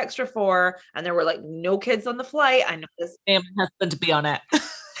could pay extra for and there were like no kids on the flight, I know this, my husband to be on it.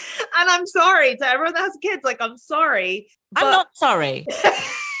 And I'm sorry to everyone that has kids, like, I'm sorry. I'm not sorry.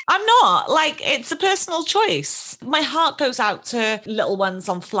 I'm not. Like, it's a personal choice. My heart goes out to little ones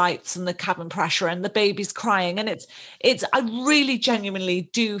on flights and the cabin pressure and the baby's crying. And I really genuinely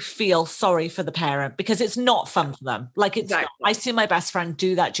do feel sorry for the parent, because it's not fun for them. Like, it's not. I see my best friend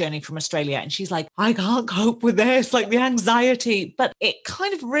do that journey from Australia and she's like, I can't cope with this, like the anxiety. But it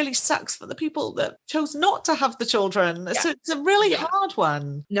kind of really sucks for the people that chose not to have the children. Yeah. So it's a really hard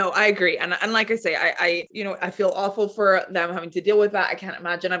one. No, I agree. And like I say, I you know, I feel awful for them having to deal with that. I can't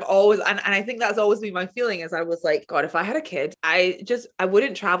imagine. I've always, and I think that's always been my feeling, as I was like, God, if I had a kid, I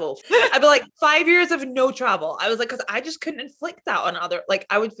wouldn't travel. I'd be like 5 years of no travel. I was like, because I just couldn't inflict that on other, like,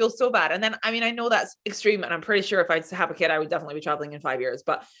 I would feel so bad. And then, I mean, I know that's extreme, and I'm pretty sure if I have a kid, I would definitely be traveling in 5 years,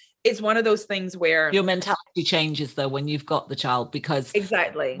 but it's one of those things where your mentality changes though when you've got the child, because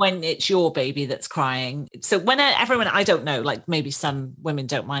exactly when it's your baby that's crying. So when everyone, I don't know, like maybe some women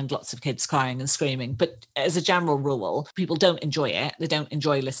don't mind lots of kids crying and screaming, but as a general rule, people don't enjoy it. They don't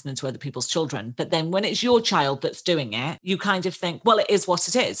enjoy listening to other people's children. But then when it's your child that's doing it, you kind of think, well, it is what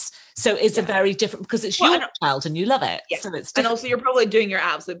it is. So it's a very different, because it's your child and you love it. Yeah. So it's different. And also you're probably doing your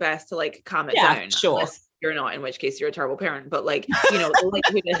absolute best to like calm it down. Sure. You're not, in which case you're a terrible parent. But like, you know,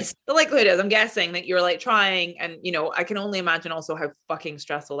 the likelihood is I'm guessing that you're like trying, and you know, I can only imagine also how fucking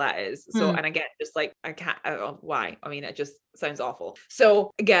stressful that is. So, and again, just like, I can't, why? I mean, it just sounds awful.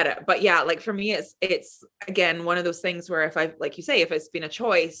 So I get it. But yeah, like for me, it's again, one of those things where if I, like you say, if it's been a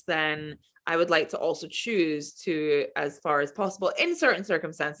choice, then I would like to also choose to, as far as possible, in certain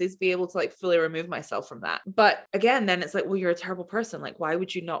circumstances, be able to like fully remove myself from that. But again, then it's like, well, you're a terrible person. Like, why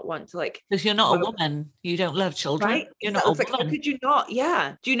would you not want to like? Because you're not a woman. You don't love children. Right? You're not a like, woman. How could you not?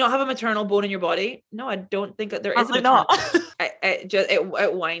 Yeah. Do you not have a maternal bone in your body? No, I don't think that there is. Not.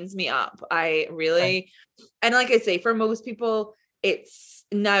 It winds me up. I really, and like I say, for most people, it's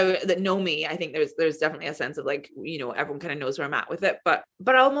now that know me, I think there's definitely a sense of like, you know, everyone kind of knows where I'm at with it. But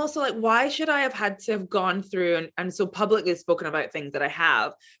I'm also like, why should I have had to have gone through and so publicly spoken about things that I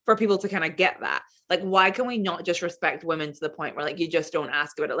have for people to kind of get that? Like, why can we not just respect women to the point where like you just don't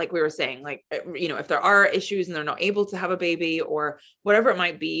ask about it? Like we were saying, like, you know, if there are issues and they're not able to have a baby or whatever it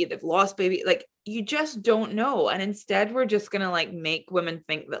might be, they've lost baby, like you just don't know. And instead we're just gonna like make women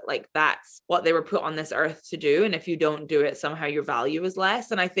think that like that's what they were put on this earth to do, and if you don't do it, somehow your value is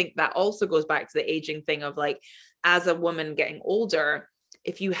less. And I think that also goes back to the aging thing of like, as a woman getting older,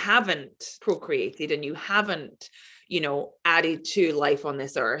 if you haven't procreated and you haven't, you know, added to life on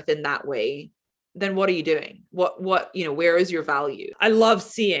this earth in that way, then what are you doing? What, you know, where is your value? I love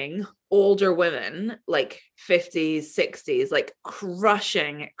seeing older women, like 50s, 60s, like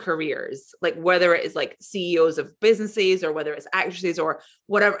crushing careers, like whether it is like CEOs of businesses or whether it's actresses or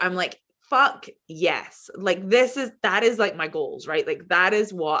whatever. I'm like, fuck yes. Like that is like my goals, right? Like that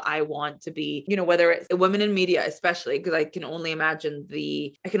is what I want to be, you know, whether it's women in media, especially because I can only imagine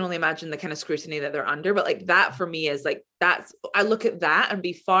the kind of scrutiny that they're under. But like that for me is like, I look at that and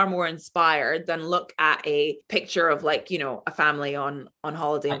be far more inspired than look at a picture of like, you know, a family on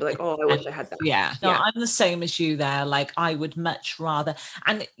holiday and be like, oh, I wish I had that. Yeah. No, I'm the same as you there. Like I would much rather,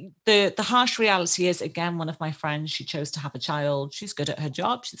 and the harsh reality is, again, one of my friends, she chose to have a child. She's good at her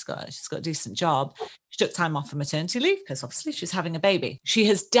job. She's got a decent job. She took time off for maternity leave because obviously she's having a baby. She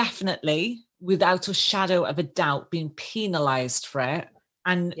has definitely, without a shadow of a doubt, been penalized for it.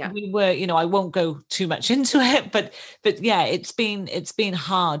 And we were, you know, I won't go too much into it, but yeah, it's been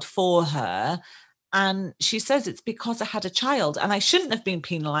hard for her. And she says it's because I had a child and I shouldn't have been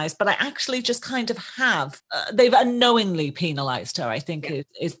penalized, but I actually just kind of have. They've unknowingly penalized her, I think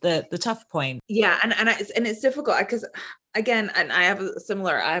is the tough point. Yeah. And it's difficult because again, and I have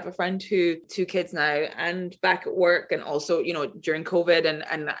a friend who 2 kids now and back at work and also, you know, during COVID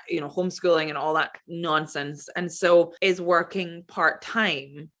and, you know, homeschooling and all that nonsense. And so is working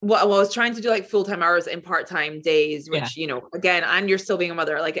part-time. Well, I was trying to do like full-time hours in part-time days, which, you know, again, and you're still being a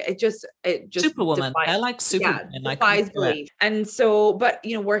mother. Like it just Superwoman. I like Superwoman. Defies belief. And so, but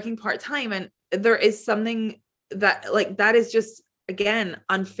you know, working part-time, and there is something that like, that is just, again,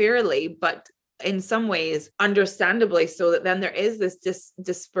 unfairly, but in some ways understandably so, that then there is this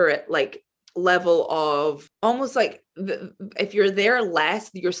disparate like level of almost like if you're there less,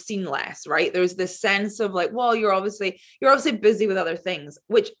 you're seen less, right? There's this sense of like, well, you're obviously busy with other things,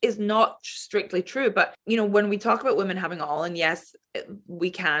 which is not strictly true. But you know, when we talk about women having all, and yes, we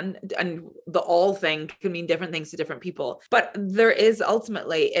can, and the all thing can mean different things to different people, but there is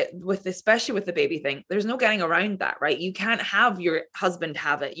ultimately especially with the baby thing, there's no getting around that, right? You can't have your husband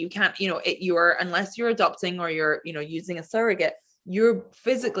have it. You can't, you know, unless you're adopting or you're, you know, using a surrogate, you're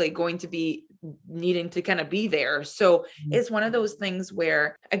physically going to be needing to kind of be there. So it's one of those things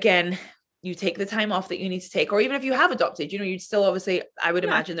where, again, you take the time off that you need to take, or even if you have adopted, you know, you'd still obviously, I would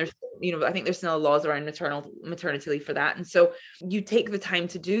imagine there's, you know, I think there's still laws around maternity leave for that. And so you take the time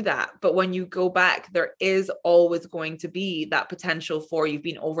to do that. But when you go back, there is always going to be that potential for you've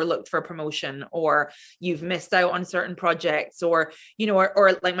been overlooked for a promotion, or you've missed out on certain projects, or, you know,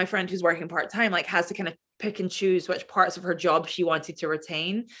 or like my friend who's working part-time, like has to kind of pick and choose which parts of her job she wanted to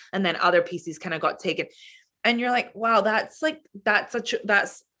retain. And then other pieces kind of got taken. And you're like, wow, that's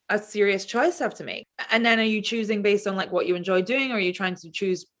a serious choice to have to make. And then are you choosing based on like what you enjoy doing? Or are you trying to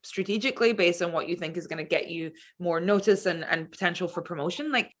choose strategically based on what you think is going to get you more notice and potential for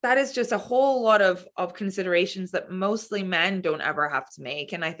promotion? Like that is just a whole lot of considerations that mostly men don't ever have to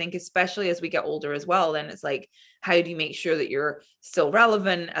make. And I think especially as we get older as well, then it's like, how do you make sure that you're still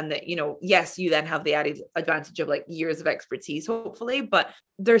relevant, and that, you know, yes, you then have the added advantage of like years of expertise, hopefully, but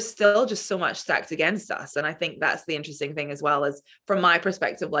there's still just so much stacked against us. And I think that's the interesting thing as well, as from my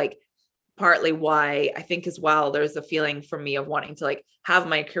perspective, like partly why I think as well, there's a feeling for me of wanting to like have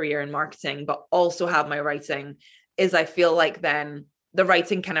my career in marketing, but also have my writing, is I feel like then the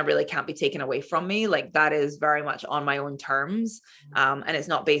writing kind of really can't be taken away from me. Like that is very much on my own terms. And it's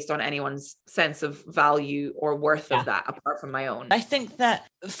not based on anyone's sense of value or worth of that apart from my own. I think that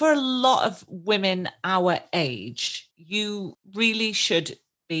for a lot of women our age, you really should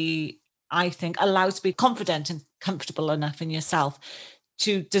be, I think, allowed to be confident and comfortable enough in yourself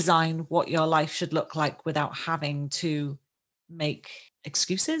to design what your life should look like without having to make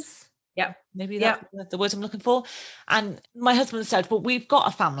excuses. Yeah. Maybe that's the word I'm looking for. And my husband said, well, we've got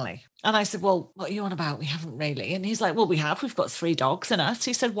a family. And I said, well, what are you on about? We haven't really. And he's like, well, we've got 3 dogs and us.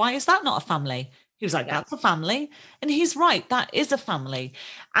 He said, why is that not a family? He was like, that's a family. And he's right. That is a family.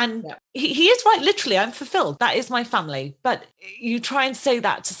 And he is right. Literally, I'm fulfilled. That is my family. But you try and say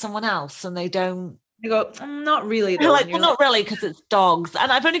that to someone else and they don't. I go, not really. They're like, well, not really, because it's dogs.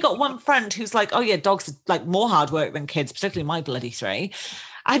 And I've only got one friend who's like, oh yeah, dogs are like more hard work than kids, particularly my bloody 3.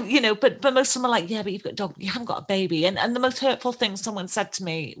 But most of them are like, yeah, but you've got a dog, you haven't got a baby. And the most hurtful thing someone said to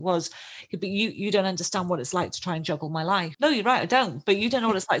me was, yeah, but you don't understand what it's like to try and juggle my life. No, you're right, I don't. But you don't know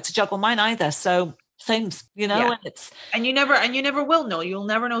what it's like to juggle mine either. So same, Yeah. and it's And you never will know. You'll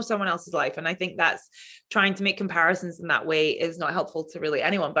never know someone else's life. And I think that's trying to make comparisons in that way is not helpful to really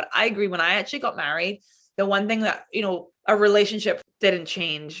anyone. But I agree, when I actually got married, the one thing that, a relationship didn't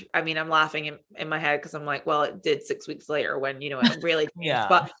change. I mean, I'm laughing in my head because I'm like, well, it did 6 weeks later when, it really changed. yeah.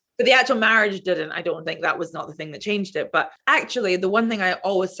 But the actual marriage didn't. I don't think that was not the thing that changed it. But actually, the one thing I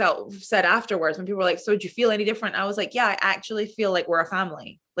always said afterwards when people were like, so do you feel any different? I was like, yeah, I actually feel like we're a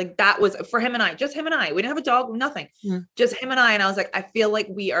family. Like that was for him and I, just him and I. We didn't have a dog, nothing, just him and I. And I was like, I feel like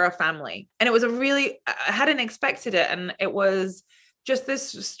we are a family. And it was I hadn't expected it. And it was just this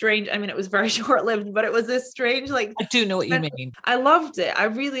strange, I mean, it was very short-lived, but it was this strange, like, I do know what you mean. I loved it. I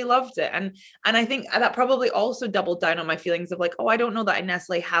really loved it. And I think that probably also doubled down on my feelings of like, oh, I don't know that I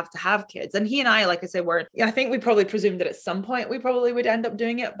necessarily have to have kids. And he and I, like I said, I think we probably presumed that at some point we probably would end up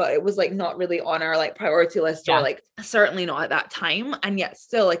doing it, but it was like not really on our like priority list or like certainly not at that time. And yet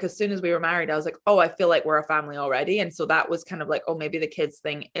still, like, as soon as we were married, I was like, oh, I feel like we're a family already. And so that was kind of like, oh, maybe the kids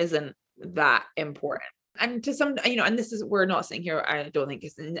thing isn't that important. And to some, and this is, we're not saying here, I don't think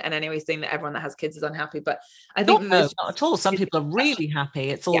it's in any way saying that everyone that has kids is unhappy, but I think not at all. Some people are really happy.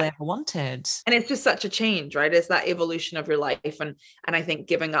 It's all they ever wanted. And it's just such a change, right? It's that evolution of your life. And I think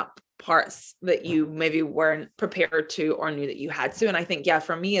giving up parts that you maybe weren't prepared to or knew that you had to. And I think,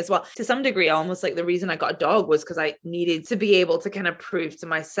 for me as well, to some degree, almost like the reason I got a dog was because I needed to be able to kind of prove to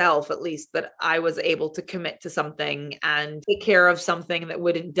myself, at least, that I was able to commit to something and take care of something that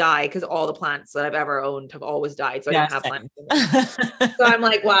wouldn't die, because all the plants that I've ever owned have always died. So I didn't have plants. So I'm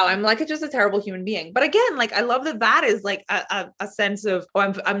like, wow, I'm like just a terrible human being. But again, like, I love that is like a sense of,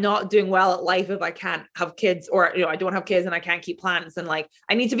 oh, I'm not doing well at life if I can't have kids, or, I don't have kids and I can't keep plants. And like,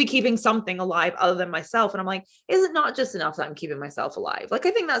 I need to be keeping something alive other than myself. And I'm like, is it not just enough that I'm keeping myself alive? Like,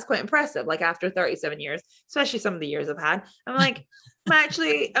 I think that's quite impressive. Like, after 37 years, especially some of the years I've had, I'm like, I'm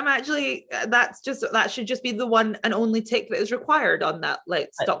actually, that should just be the one and only tick that is required on that, like,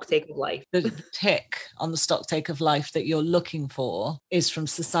 stock take of life. The tick on the stock take of life that you're looking for is from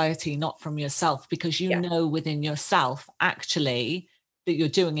society, not from yourself, because you know within yourself, actually, that you're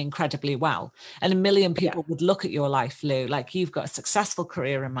doing incredibly well. And a million people would look at your life, Lou, like, you've got a successful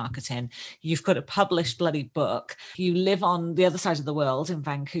career in marketing, you've got a published bloody book, you live on the other side of the world in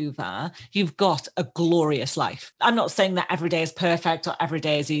Vancouver, you've got a glorious life. I'm not saying that every day is perfect or every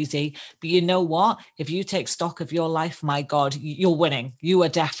day is easy, but you know what? If you take stock of your life, my God, you're winning. You are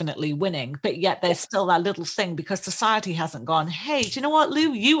definitely winning. But yet there's still that little thing, because society hasn't gone, hey, do you know what,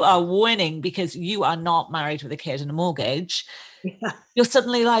 Lou? You are winning because you are not married with a kid and a mortgage. Yeah. You're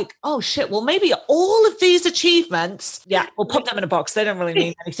suddenly like, oh shit, well, maybe all of these achievements, we'll put them in a box. They don't really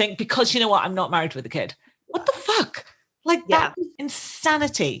mean anything, because you know what? I'm not married with a kid. What the fuck? Like, that is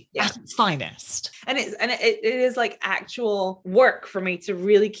insanity at its finest. And it is like actual work for me to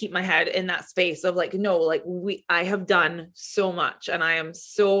really keep my head in that space of like, no, like, I have done so much and I am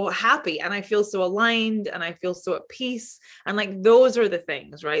so happy and I feel so aligned and I feel so at peace. And like, those are the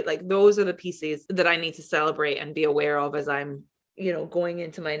things, right? Like, those are the pieces that I need to celebrate and be aware of as I'm, going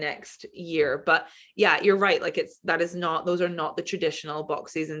into my next year. But you're right. Like, those are not the traditional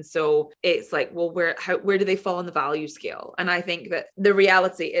boxes. And so it's like, well, where do they fall on the value scale? And I think that the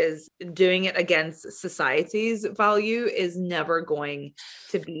reality is, doing it against society's value is never going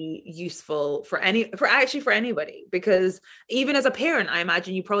to be useful for anybody, because even as a parent, I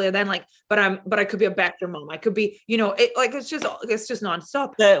imagine you probably are then like, but I could be a better mom. I could be, it's just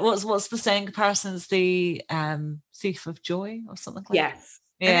nonstop. What's the saying? Comparison's the thief of joy, or something like that. Yes.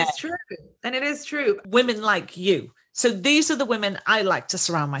 And it's true. And it is true. Women like you. So these are the women I like to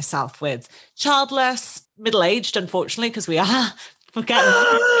surround myself with. Childless, middle-aged, unfortunately, because we are. No,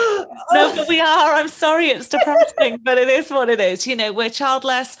 but we are. I'm sorry, it's depressing, but it is what it is. We're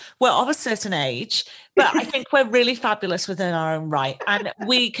childless. We're of a certain age, but I think we're really fabulous within our own right. And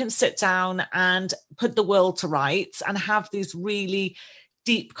we can sit down and put the world to rights and have these really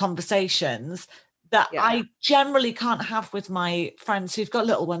deep conversations that I generally can't have with my friends who've got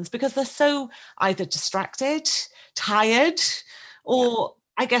little ones, because they're so either distracted, tired, or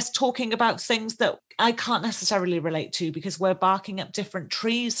I guess talking about things that I can't necessarily relate to, because we're barking up different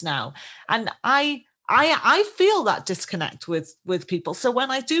trees now. And I I feel that disconnect with people. So when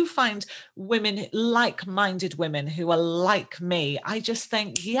I do find women, like-minded women who are like me, I just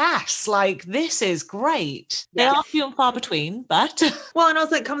think, yes, like this is great. They are few and far between, but well, and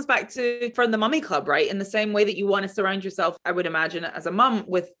also it comes back to from the mummy club, right? In the same way that you want to surround yourself, I would imagine, as a mum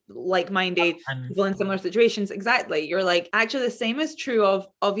with like-minded people in similar situations. Exactly. You're like, actually the same is true of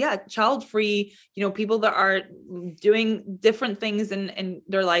child-free, people that are doing different things in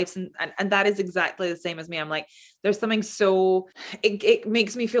their lives, and that is exactly the same as me. I'm like, there's something so it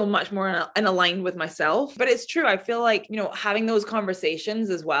makes me feel much more in aligned with myself. But it's true. I feel like, having those conversations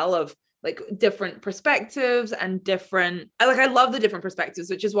as well of like different perspectives and I love the different perspectives,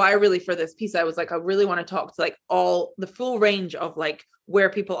 which is why I really, for this piece, I was like, I really want to talk to like all the full range of like where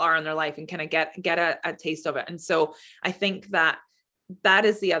people are in their life and kind of get a taste of it. And so I think that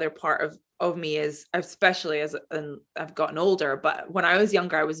is the other part of me, is especially as I've gotten older. But when I was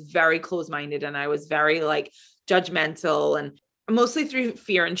younger, I was very close-minded and I was very like judgmental, and mostly through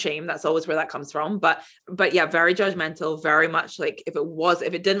fear and shame. That's always where that comes from. But yeah, very judgmental, very much like if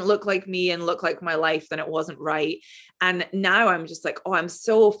it didn't look like me and look like my life, then it wasn't right. And now I'm just like, oh, I'm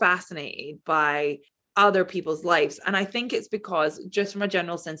so fascinated by other people's lives. And I think it's because just from a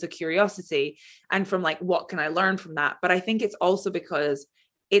general sense of curiosity and from like, what can I learn from that? But I think it's also because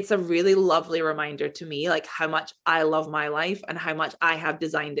it's a really lovely reminder to me, like how much I love my life and how much I have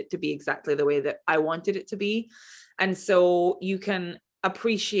designed it to be exactly the way that I wanted it to be. And so you can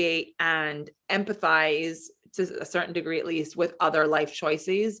appreciate and empathize to a certain degree, at least, with other life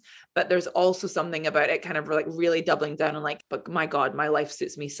choices. But there's also something about it kind of like really doubling down on like, but my God, my life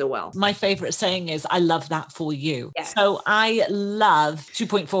suits me so well. My favorite saying is, I love that for you. Yes. So I love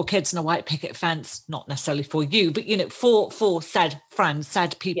 2.4 kids and a white picket fence, not necessarily for you, but, for said friends,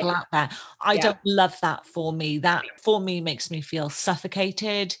 said people out there. I don't love that for me. That for me makes me feel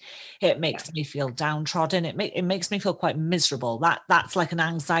suffocated. It makes me feel downtrodden. It makes me feel quite miserable. That's like an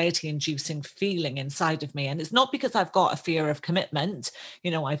anxiety inducing feeling inside of me. And it's not because I've got a fear of commitment.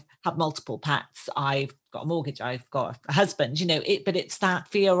 I've had multiple pets. I've got a mortgage. I've got a husband, but it's that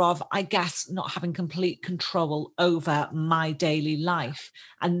fear of, I guess, not having complete control over my daily life.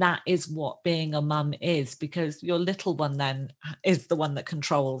 And that is what being a mum is, because your little one then is the one that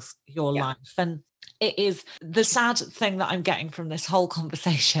controls your life. And it is the sad thing that I'm getting from this whole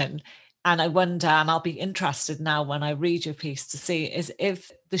conversation. And I wonder, and I'll be interested now when I read your piece to see, is if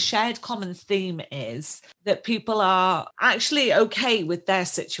the shared common theme is that people are actually okay with their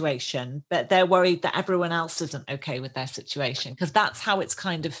situation, but they're worried that everyone else isn't okay with their situation, because that's how it's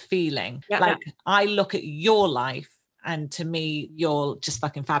kind of feeling. I look at your life, and to me, you're just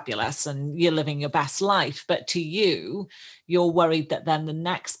fucking fabulous and you're living your best life. But to you, you're worried that then the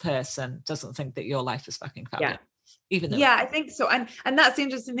next person doesn't think that your life is fucking fabulous. Even though I think so. And that's the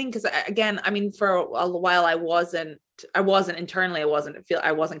interesting thing, because again, I mean, for a while I wasn't internally,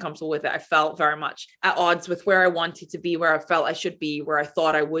 I wasn't comfortable with it. I felt very much at odds with where I wanted to be, where I felt I should be, where I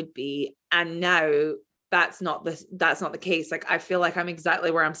thought I would be. And now that's not the case. Like, I feel like I'm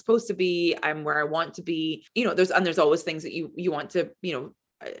exactly where I'm supposed to be. I'm where I want to be. There's always things that you want to,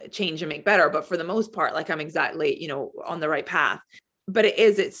 change and make better. But for the most part, like, I'm exactly, on the right path. But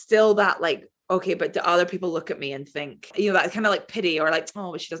it's still that like, okay, but do other people look at me and think, that kind of like pity, or like,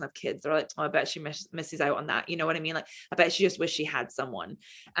 oh, but she doesn't have kids, or like, oh, I bet she misses out on that. You know what I mean? Like, I bet she just wish she had someone.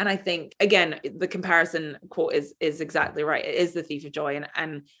 And I think, again, the comparison quote is exactly right. It is the thief of joy.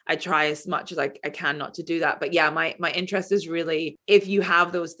 And I try as much as I can not to do that. But yeah, my interest is really, if you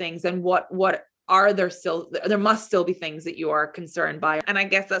have those things, then what are there must still be things that you are concerned by. And I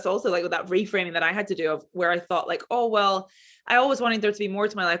guess that's also like with that reframing that I had to do, of where I thought like, oh, well, I always wanted there to be more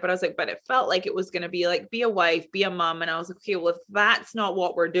to my life, but I was like, but it felt like it was going to be like, be a wife, be a mom. And I was like, okay, well, if that's not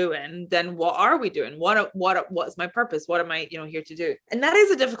what we're doing, then what are we doing? What's my purpose? What am I, here to do? And that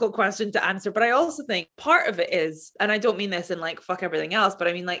is a difficult question to answer. But I also think part of it is, and I don't mean this in like, fuck everything else, but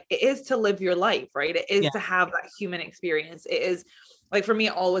I mean, like, it is to live your life, right? It is to have that human experience. It is like, for me,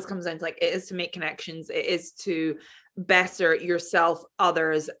 it always comes down to like, it is to make connections. It is to better yourself,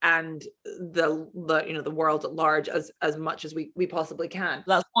 others, and the world at large as much as we possibly can.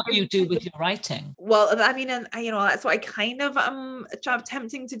 That's what you do with your writing. Well, I mean, and that's what I kind of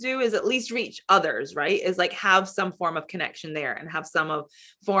attempting to do, is at least reach others, right? Is like have some form of connection there, and have some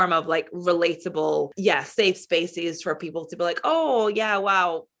form of like relatable, safe spaces for people to be like, oh yeah,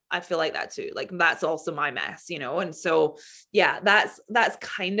 wow, I feel like that too. Like, that's also my mess, and so, that's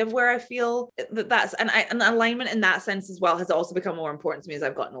kind of where I feel that's, and alignment in that sense as well has also become more important to me as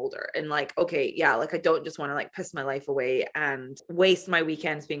I've gotten older. And like, okay, like, I don't just want to like piss my life away and waste my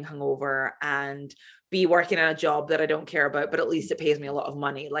weekends being hungover and be working at a job that I don't care about, but at least it pays me a lot of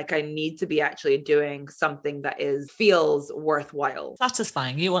money. Like I need to be actually doing something that feels worthwhile.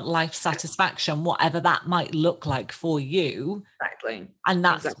 Satisfying. You want life satisfaction, whatever that might look like for you. Exactly. And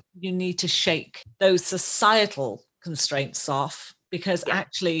that's, you need to shake those societal constraints off, because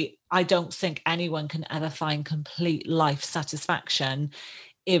actually, I don't think anyone can ever find complete life satisfaction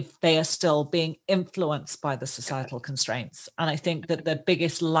if they are still being influenced by the societal constraints. And I think that the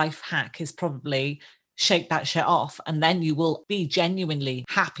biggest life hack is probably shake that shit off, and then you will be genuinely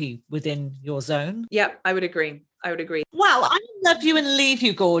happy within your zone. Yeah, I would agree. Well, I love you and leave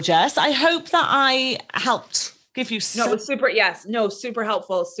you, gorgeous. I hope that I helped give you No, it was super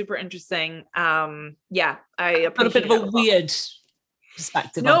helpful, super interesting. Yeah, I appreciate a bit of a weird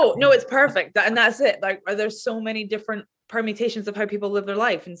perspective. No, it's perfect. And that's it. Like there's so many different permutations of how people live their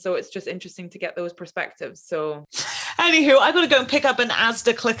life, and so it's just interesting to get those perspectives. So anywho, I gotta go and pick up an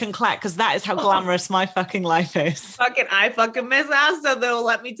Asda click and collect, because that is how glamorous my fucking life is. I fucking miss Asda though,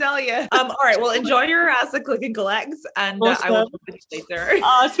 let me tell you. All right, well, enjoy your Asda click and collects, and awesome. I will talk to you later.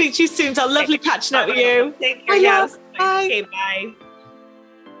 I'll speak to you soon. So lovely catching up with you. Take care. Yes. Bye. Okay, bye.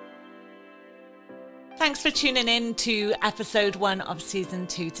 Thanks for tuning in to episode 1 of season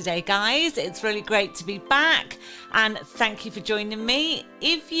 2 today, guys. It's really great to be back, and thank you for joining me.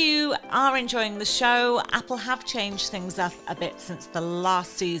 If you are enjoying the show, Apple have changed things up a bit since the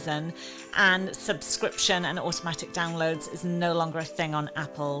last season, and subscription and automatic downloads is no longer a thing on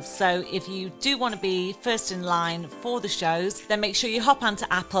Apple. So if you do want to be first in line for the shows, then make sure you hop onto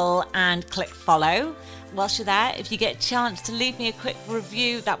Apple and click follow. Whilst you're there, if you get a chance to leave me a quick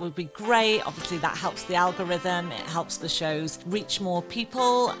review, that would be great. Obviously, that helps the algorithm. It helps the shows reach more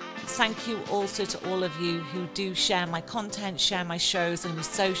people. Thank you also to all of you who do share my content, share my shows on your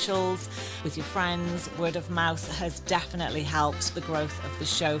socials with your friends. Word of mouth has definitely helped the growth of the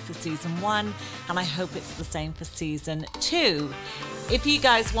show for season 1, and I hope it's the same for season 2. If you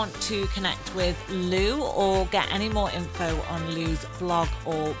guys want to connect with Lou or get any more info on Lou's blog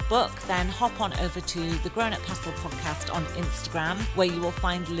or book, then hop on over to the Grownup Hustle podcast on Instagram, where you will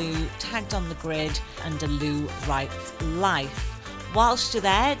find Lou tagged on the grid under Lou Writes Life. Whilst you're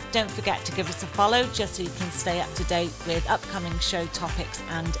there, don't forget to give us a follow, just so you can stay up to date with upcoming show topics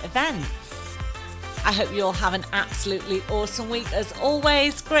and events. I hope you all have an absolutely awesome week as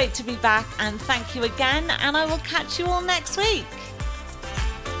always. Great to be back, and thank you again, and I will catch you all next week.